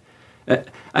kind of,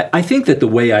 I think that the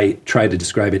way I try to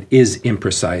describe it is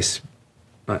imprecise.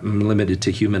 I'm limited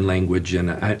to human language, and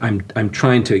I'm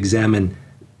trying to examine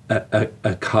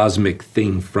a cosmic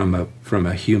thing from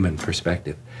a human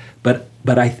perspective. But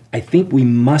I think we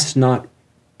must not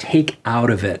take out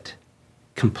of it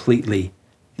completely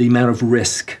the amount of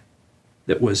risk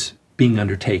that was being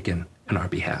undertaken on our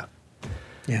behalf.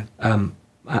 Yeah.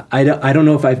 I don't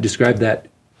know if I've described that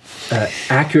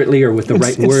accurately or with the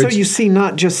right words. So you see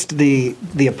not just the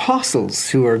apostles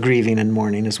who are grieving and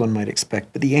mourning, as one might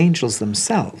expect, but the angels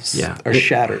themselves are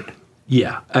shattered.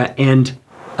 Yeah,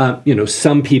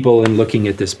 some people in looking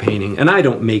at this painting, and I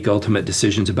don't make ultimate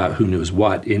decisions about who knows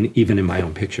what, even in my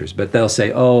own pictures, but they'll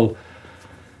say,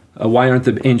 why aren't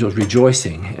the angels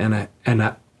rejoicing? And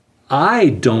I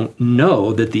don't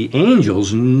know that the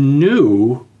angels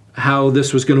knew how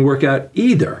this was going to work out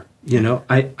either.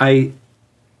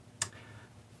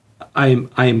 I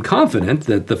am confident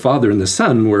that the Father and the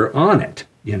Son were on it,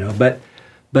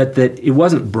 but that it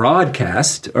wasn't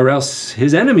broadcast, or else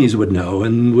his enemies would know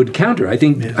and would counter. I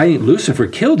think Lucifer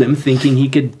killed him thinking he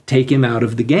could take him out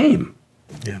of the game,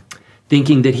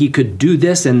 thinking that he could do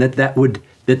this and that would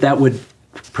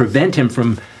prevent him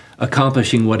from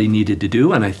accomplishing what he needed to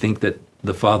do. And I think that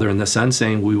the Father and the Son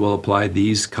saying, we will apply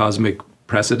these cosmic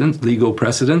precedents, legal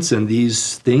precedents, and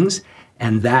these things,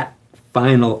 and that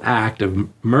final act of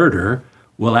murder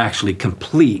will actually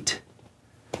complete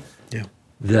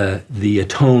the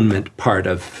atonement part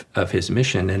of his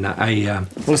mission. And well,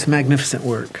 it's a magnificent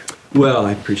work. Well,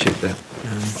 I appreciate that.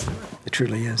 It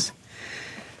truly is.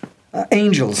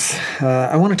 Angels.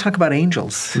 I want to talk about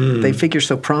angels. They figure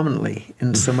so prominently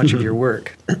in so much of your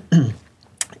work.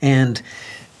 And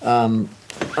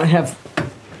I have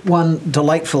one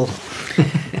delightful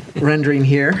rendering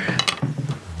here,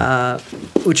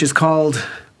 which is called...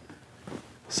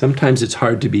 Sometimes It's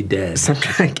Hard to Be Dead.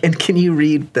 And can you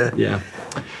read the... Yeah.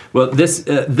 Well, this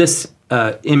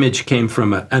image came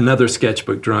from another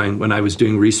sketchbook drawing when I was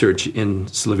doing research in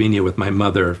Slovenia with my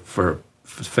mother for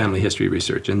family history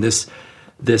research. And this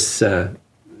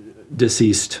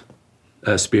deceased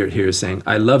spirit here is saying,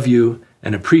 "I love you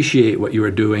and appreciate what you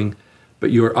are doing,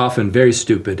 but you are often very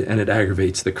stupid and it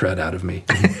aggravates the crud out of me."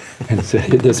 And so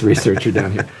this researcher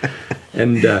down here.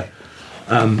 And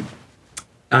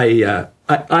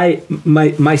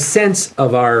my sense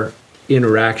of our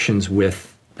interactions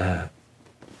with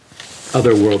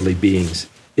otherworldly beings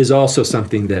is also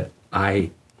something that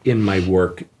I, in my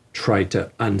work, try to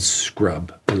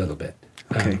unscrub a little bit.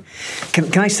 Okay.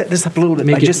 Can I set this up a little bit?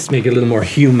 Make it a little more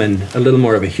human, a little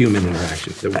more of a human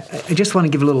interaction. I just want to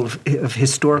give a little of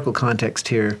historical context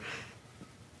here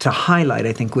to highlight,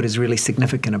 I think, what is really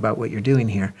significant about what you're doing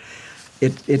here.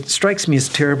 It strikes me as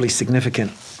terribly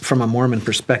significant from a Mormon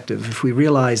perspective if we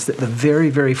realize that the very,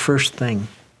 very first thing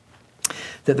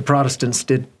that the Protestants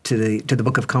did to the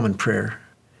Book of Common Prayer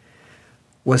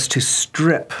was to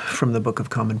strip from the Book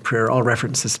of Common Prayer all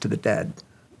references to the dead,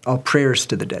 all prayers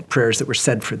to the dead, prayers that were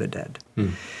said for the dead.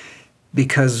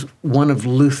 Because one of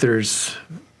Luther's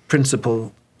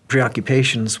principal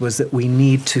preoccupations was that we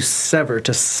need to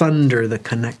sunder the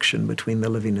connection between the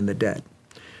living and the dead,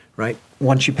 right?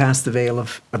 Once you pass the veil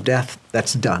of death,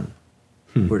 that's done.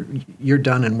 You're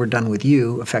done and we're done with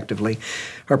you, effectively.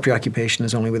 Our preoccupation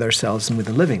is only with ourselves and with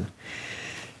the living.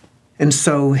 And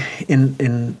so,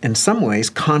 in some ways,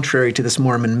 contrary to this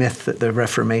Mormon myth that the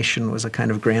Reformation was a kind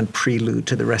of grand prelude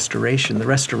to the Restoration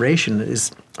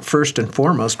is first and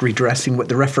foremost redressing what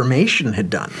the Reformation had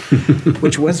done,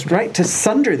 which was, right, to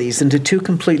sunder these into two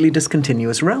completely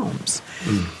discontinuous realms.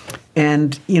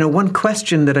 And, one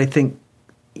question that I think,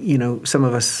 some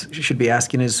of us should be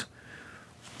asking is,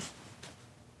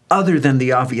 other than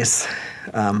the obvious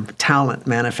talent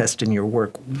manifest in your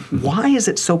work, why is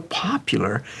it so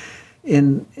popular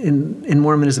in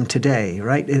Mormonism today,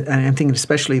 right? And I'm thinking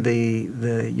especially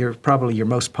probably your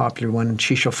most popular one,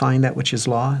 "She Shall Find That Which Is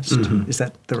Lost." Is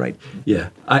that the right? Yeah.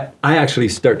 I actually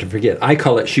start to forget. I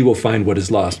call it "She Will Find What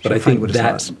Is Lost," but I think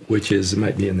that which is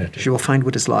might be in there too. "She Will Find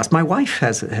What Is Lost." My wife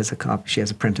has a copy. She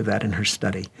has a print of that in her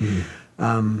study,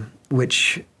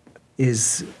 which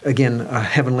is, again, a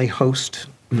heavenly host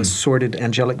of assorted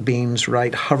angelic beings,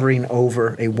 right, hovering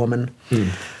over a woman.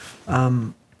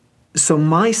 So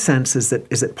my sense is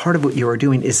that part of what you are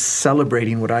doing is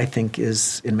celebrating what I think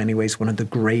is, in many ways, one of the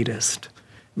greatest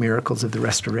miracles of the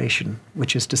Restoration,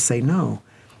 which is to say, no,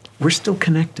 we're still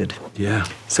connected. Yeah.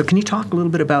 So can you talk a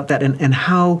little bit about that and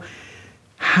how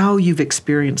you've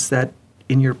experienced that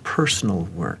in your personal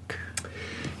work?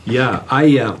 Yeah,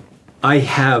 I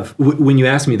have. When you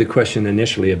asked me the question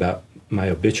initially about my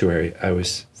obituary, I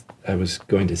was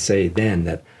going to say then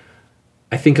that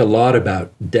I think a lot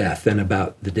about death and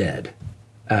about the dead.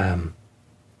 I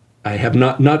have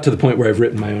not to the point where I've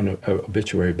written my own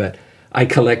obituary, but I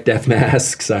collect death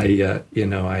masks. I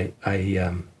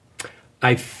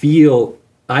feel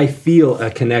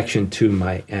a connection to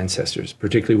my ancestors,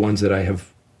 particularly ones that I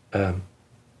have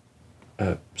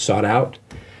sought out.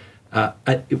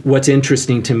 What's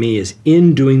interesting to me is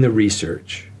in doing the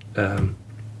research,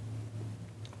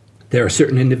 there are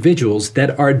certain individuals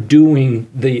that are doing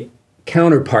the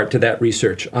counterpart to that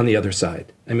research on the other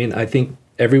side. I mean, I think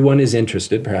everyone is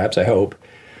interested, perhaps, I hope,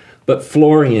 but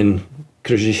Florian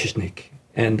Krzyznik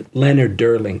and Leonard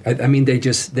Derling, I mean,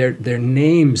 their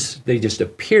names, they just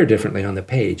appear differently on the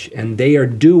page, and they are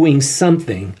doing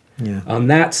something on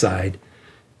that side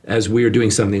as we are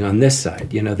doing something on this side,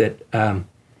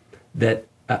 that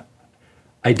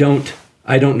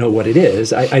I don't know what it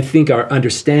is. I think our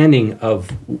understanding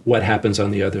of what happens on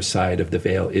the other side of the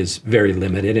veil is very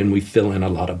limited, and we fill in a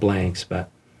lot of blanks. But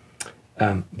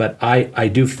I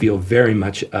do feel very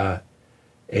much that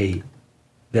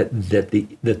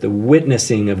the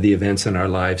witnessing of the events in our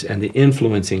lives and the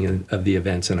influencing of the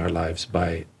events in our lives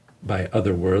by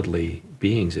otherworldly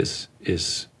beings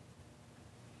is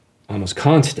almost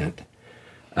constant,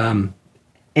 and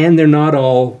they're not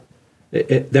all.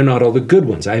 They're not all the good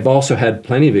ones. I've also had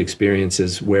plenty of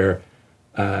experiences where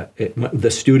the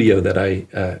studio that I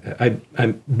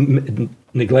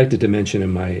neglected to mention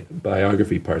in my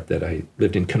biography part that I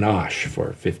lived in Kanosh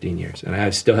for 15 years, and I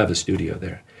still have a studio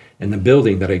there. And the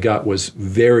building that I got was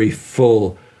very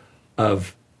full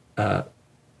of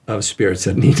of spirits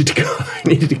that needed to go. I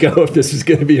needed to go if this was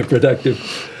going to be a productive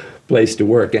place to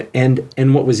work.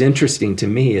 And what was interesting to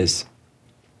me is,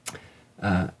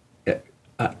 the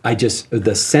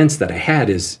sense that I had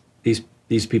is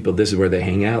these people. This is where they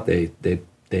hang out. They're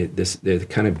the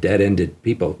kind of dead-ended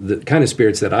people. The kind of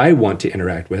spirits that I want to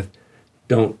interact with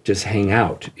don't just hang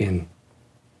out in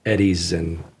eddies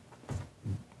and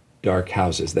dark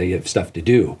houses. They have stuff to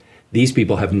do. These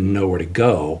people have nowhere to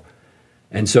go.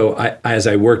 And so as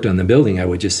I worked on the building, I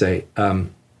would just say,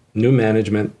 new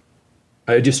management,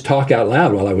 I would just talk out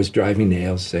loud while I was driving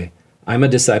nails, say, I'm a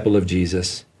disciple of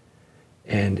Jesus,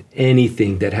 and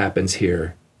anything that happens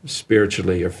here,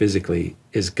 spiritually or physically,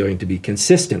 is going to be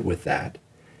consistent with that.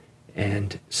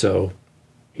 And so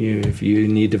if you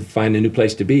need to find a new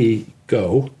place to be,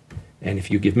 go. And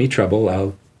if you give me trouble,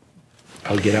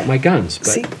 I'll get out my guns. But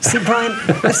See, Brian,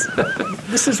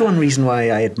 this is one reason why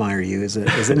I admire you as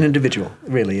an individual,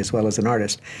 really, as well as an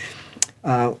artist.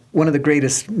 One of the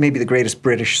greatest, maybe the greatest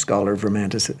British scholar of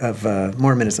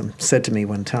Mormonism said to me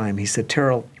one time, he said,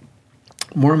 Terrell,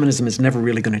 Mormonism is never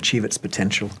really going to achieve its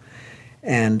potential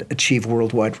and achieve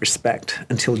worldwide respect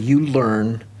until you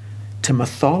learn to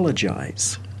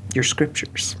mythologize your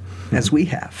scriptures, as we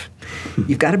have.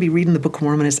 You've got to be reading the Book of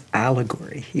Mormon as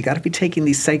allegory. You've got to be taking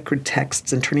these sacred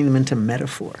texts and turning them into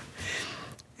metaphor.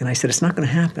 And I said, it's not going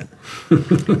to happen.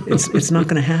 It's not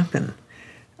going to happen.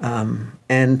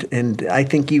 And I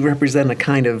think you represent a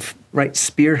kind of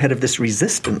spearhead of this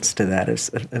resistance to that,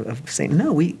 of saying,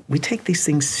 no, we take these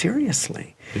things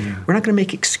seriously. Yeah. We're not going to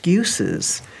make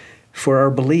excuses for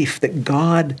our belief that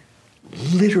God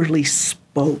literally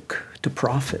spoke to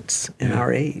prophets in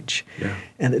our age. Yeah.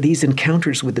 And that these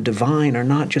encounters with the divine are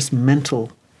not just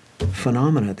mental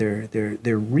phenomena,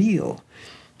 they're real.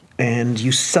 And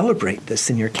you celebrate this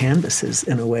in your canvases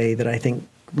in a way that I think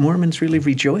Mormons really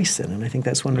rejoice in, and I think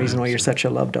that's one reason why you're such a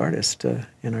loved artist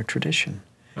in our tradition.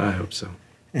 I hope so.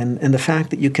 And the fact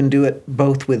that you can do it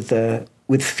both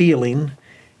with feeling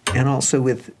and also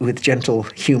with gentle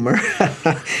humor,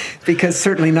 because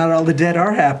certainly not all the dead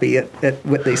are happy at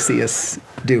what they see us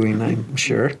doing, I'm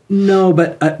sure. No,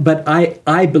 but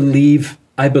I believe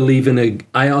I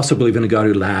also believe in a God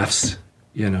who laughs,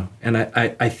 and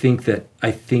I think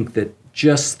that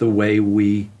just the way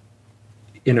we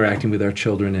interacting with our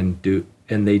children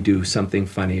and they do something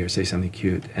funny or say something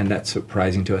cute, and that's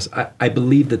surprising to us. I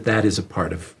believe that is a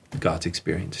part of God's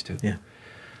experience too. Yeah.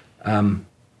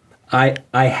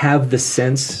 I have the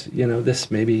sense,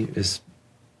 this maybe is,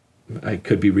 I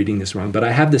could be reading this wrong, but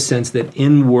I have the sense that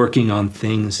in working on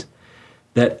things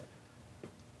that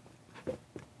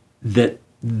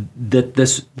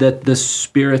the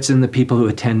spirits and the people who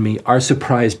attend me are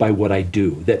surprised by what I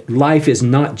do. That life is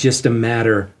not just a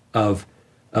matter of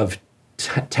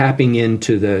tapping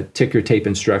into the ticker tape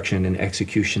instruction and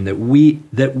execution, that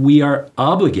we are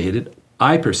obligated,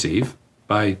 I perceive,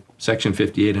 by Section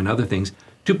 58 and other things,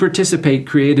 to participate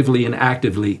creatively and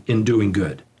actively in doing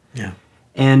good. Yeah.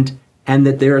 And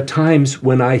that there are times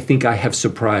when I think I have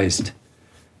surprised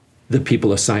the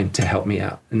people assigned to help me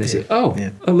out. And they say, oh,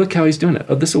 look how he's doing it.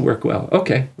 Oh, this will work well.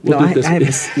 Okay, we'll do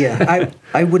this.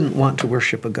 I wouldn't want to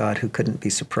worship a God who couldn't be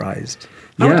surprised.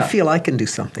 I want to feel I can do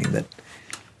something that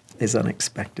is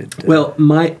unexpected. Well,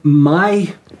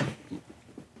 my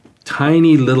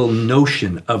tiny little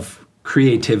notion of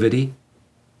creativity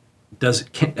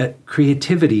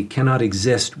creativity cannot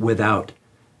exist without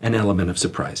an element of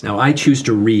surprise. Now, I choose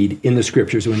to read in the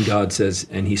scriptures when God says,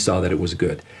 and he saw that it was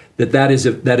good, that is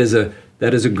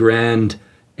a grand,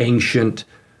 ancient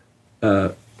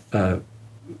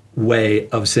way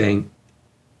of saying,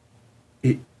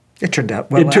 it turned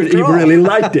out well. He really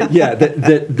liked it. Yeah,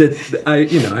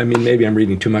 maybe I'm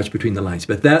reading too much between the lines,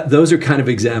 but those are kind of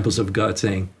examples of God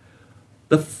saying,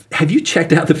 have you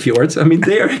checked out the fjords? I mean,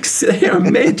 they are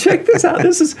amazing. Check this out.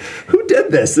 Who did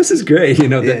this? This is great.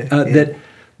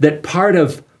 That part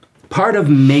of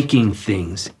making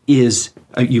things is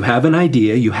you have an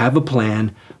idea, you have a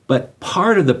plan, but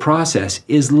part of the process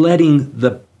is letting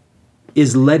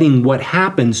what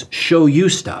happens show you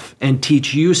stuff and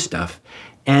teach you stuff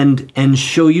and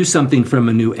show you something from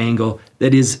a new angle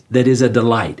that is a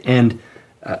delight. And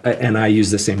I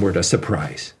use the same word, a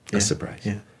surprise. A surprise.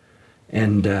 Yeah.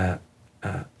 And the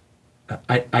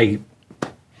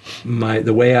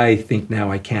way I think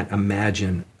now, I can't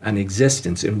imagine an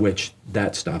existence in which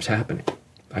that stops happening.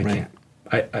 I can't.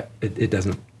 It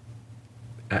doesn't.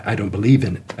 I don't believe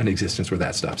in an existence where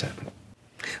that stops happening.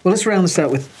 Well, let's round this out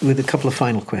with a couple of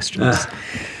final questions.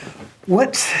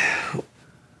 What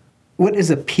as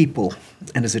a people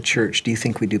and as a church do you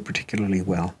think we do particularly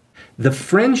well? The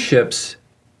friendships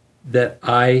that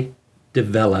I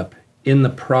develop in the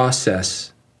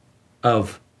process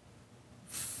of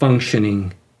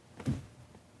functioning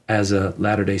as a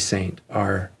Latter-day Saint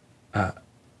are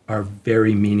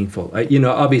very meaningful.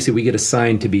 Obviously we get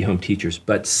assigned to be home teachers,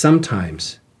 but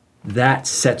sometimes that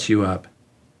sets you up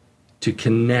to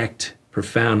connect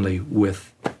profoundly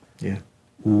with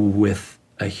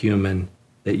a human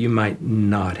that you might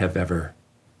not have ever,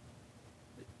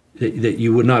 that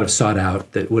you would not have sought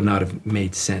out, that would not have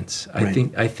made sense.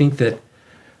 Right. I think that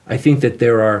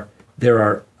there are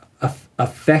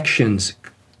affections,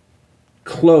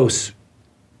 close,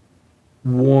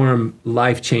 warm,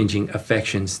 life-changing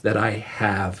affections that I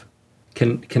have,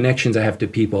 connections I have to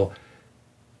people,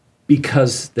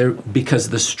 because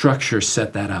the structure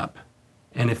set that up.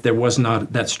 And if there was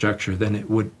not that structure, then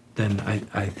I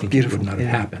think Beautiful. It would not have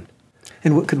happened.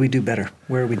 And what could we do better?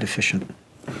 Where are we deficient?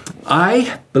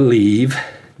 I believe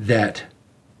that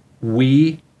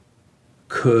we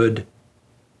could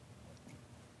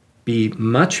be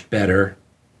much better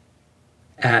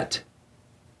at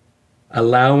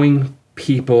allowing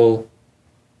people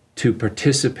to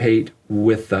participate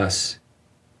with us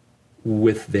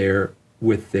with their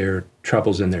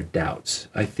troubles and their doubts.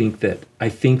 I think there's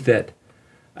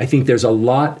a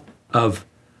lot of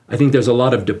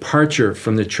departure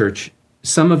from the church.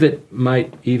 Some of it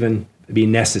might even be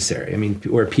necessary. I mean,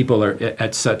 where people are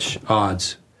at such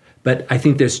odds. But I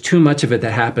think there's too much of it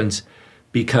that happens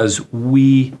because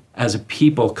we, as a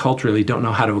people, culturally, don't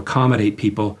know how to accommodate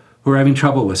people who are having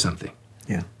trouble with something.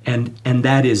 Yeah. And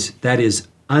that is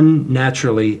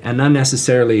unnaturally and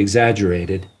unnecessarily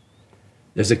exaggerated.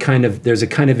 There's a kind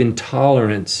of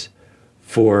intolerance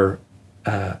for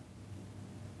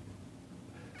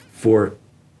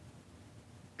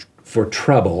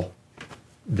trouble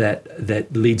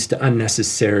that leads to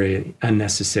unnecessary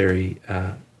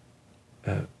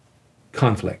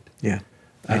conflict. Yeah.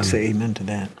 I'd say amen to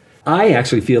that. I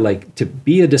actually feel like to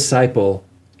be a disciple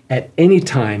at any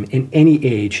time, in any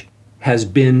age, has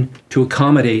been to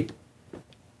accommodate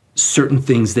certain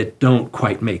things that don't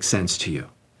quite make sense to you.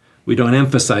 We don't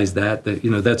emphasize that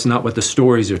that's not what the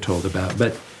stories are told about.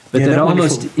 But that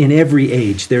almost in every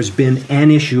age, there's been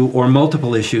an issue or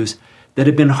multiple issues that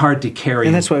have been hard to carry.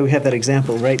 And that's why we have that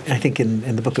example, right, I think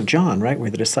in the book of John, right, where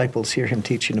the disciples hear him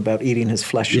teaching about eating his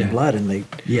flesh and blood, and they...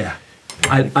 Yeah.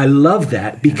 I love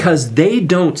that because they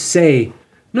don't say,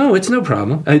 no, it's no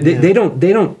problem.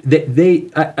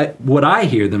 What I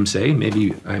hear them say,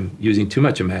 maybe I'm using too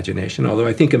much imagination, although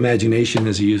I think imagination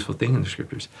is a useful thing in the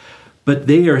scriptures, but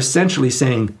they are essentially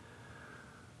saying,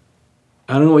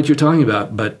 I don't know what you're talking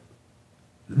about, but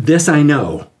this I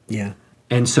know. Yeah.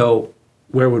 And so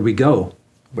where would we go?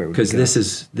 Because this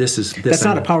is that's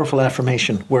not a powerful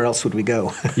affirmation. Where else would we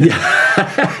go? Yeah.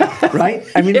 Right?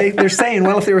 I mean, they're saying,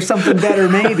 well, if there was something better,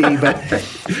 maybe,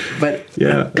 but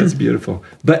yeah, that's beautiful.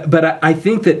 But I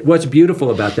think that what's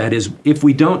beautiful about that is if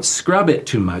we don't scrub it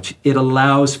too much, it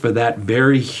allows for that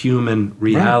very human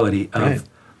reality of,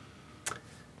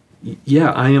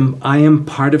 yeah, I am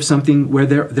part of something where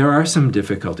there are some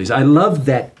difficulties. I love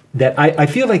that I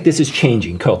feel like this is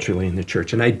changing culturally in the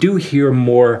church, and I do hear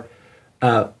more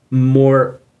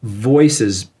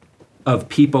voices of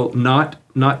people not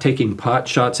taking pot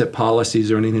shots at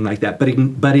policies or anything like that,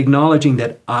 but acknowledging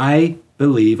that I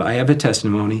believe I have a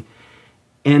testimony,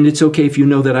 and it's okay if you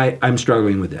know that I'm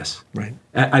struggling with this. Right.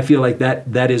 I feel like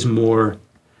that is more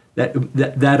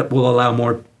that will allow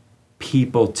more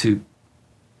people to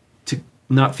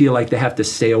not feel like they have to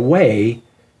stay away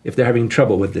if they're having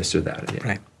trouble with this or that.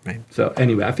 Right. Right. So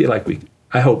anyway, I feel like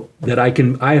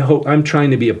I'm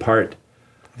trying to be a part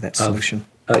of that solution.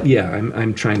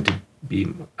 I'm trying to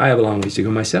be. I have a long ways to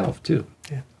go myself too.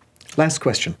 Yeah. Last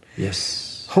question.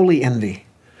 Yes. Holy envy.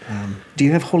 Do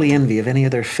you have holy envy of any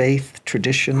other faith,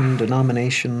 tradition,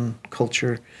 denomination,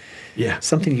 culture? Yeah.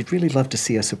 Something you'd really love to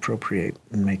see us appropriate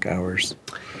and make ours.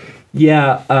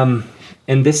 Yeah.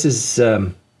 And this is.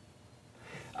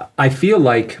 I feel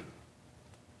like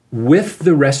with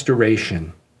the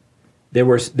Restoration, there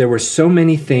were so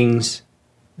many things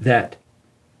that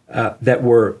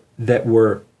were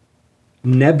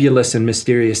nebulous and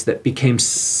mysterious that became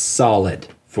solid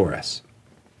for us.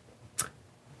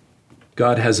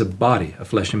 God has a body, a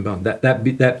flesh and bone.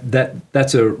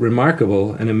 That's a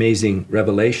remarkable and amazing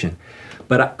revelation.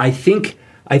 But I think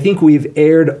we've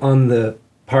erred on the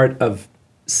part of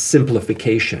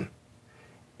simplification,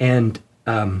 and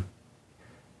that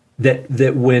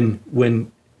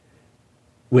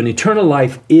when eternal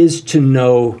life is to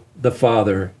know the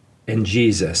Father and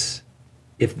Jesus,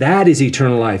 if that is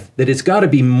eternal life, that it's got to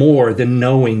be more than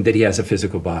knowing that he has a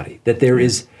physical body. That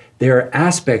there are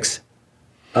aspects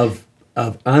of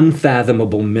of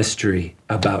unfathomable mystery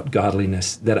about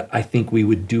godliness that I think we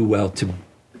would do well to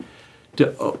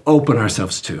open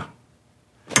ourselves to.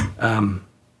 And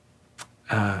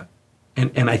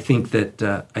I think that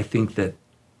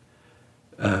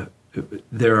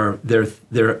there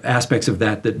are aspects of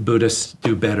that Buddhists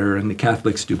do better and the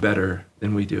Catholics do better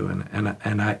than we do.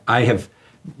 And I have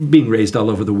been raised all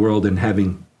over the world and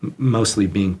having mostly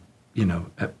being,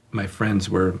 my friends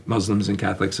were Muslims and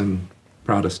Catholics and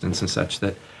Protestants and such,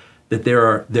 that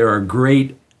there are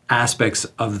great aspects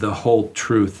of the whole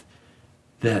truth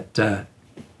that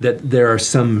there are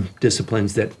some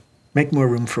disciplines that make more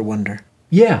room for wonder.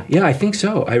 Yeah, I think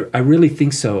so. I really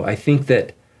think so. I think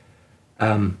that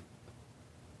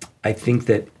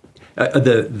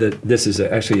this is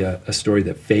actually a story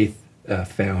that Faith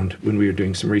found when we were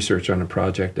doing some research on a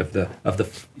project of the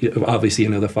obviously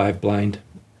the 5 blind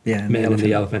men and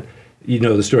the elephant. You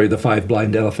know the story of the 5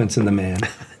 blind elephants and the man.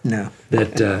 No.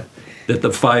 That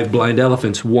the 5 blind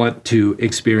elephants want to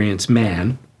experience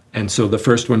man, and so the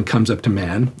first one comes up to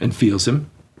man and feels him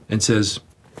and says,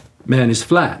 "Man is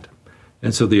flat."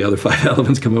 And so the other 5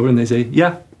 elephants come over and they say,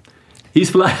 "Yeah,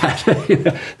 he's flat."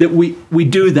 That we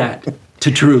do that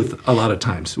to truth a lot of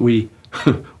times. We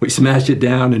smash it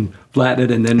down and flatten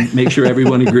it and then make sure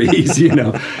everyone agrees,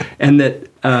 and that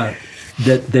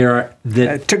there are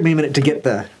it took me a minute to get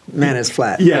the man is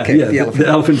flat. Yeah, okay, yeah. The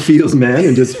elephant feels man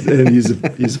and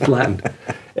he's flattened,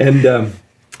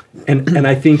 and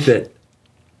I think that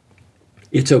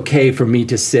it's okay for me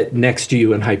to sit next to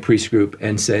you in High Priest Group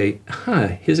and say,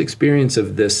 his experience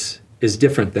of this is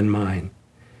different than mine.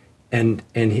 And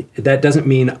that doesn't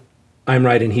mean I'm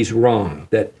right and he's wrong.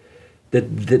 That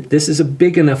this is a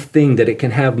big enough thing that it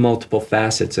can have multiple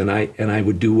facets, and I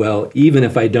would do well, even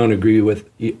if I don't agree with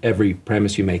every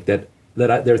premise you make, that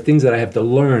there are things that I have to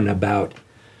learn about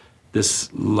this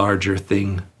larger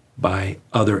thing by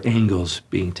other angles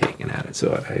being taken at it.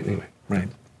 So anyway. Right.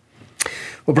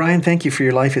 Well, Brian, thank you for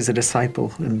your life as a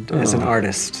disciple and as an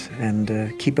artist, and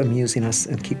keep amusing us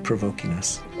and keep provoking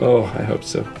us. Oh, I hope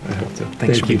so.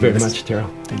 Thank you very much, Terrell.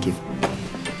 Thank you.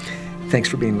 Thanks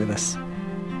for being with us.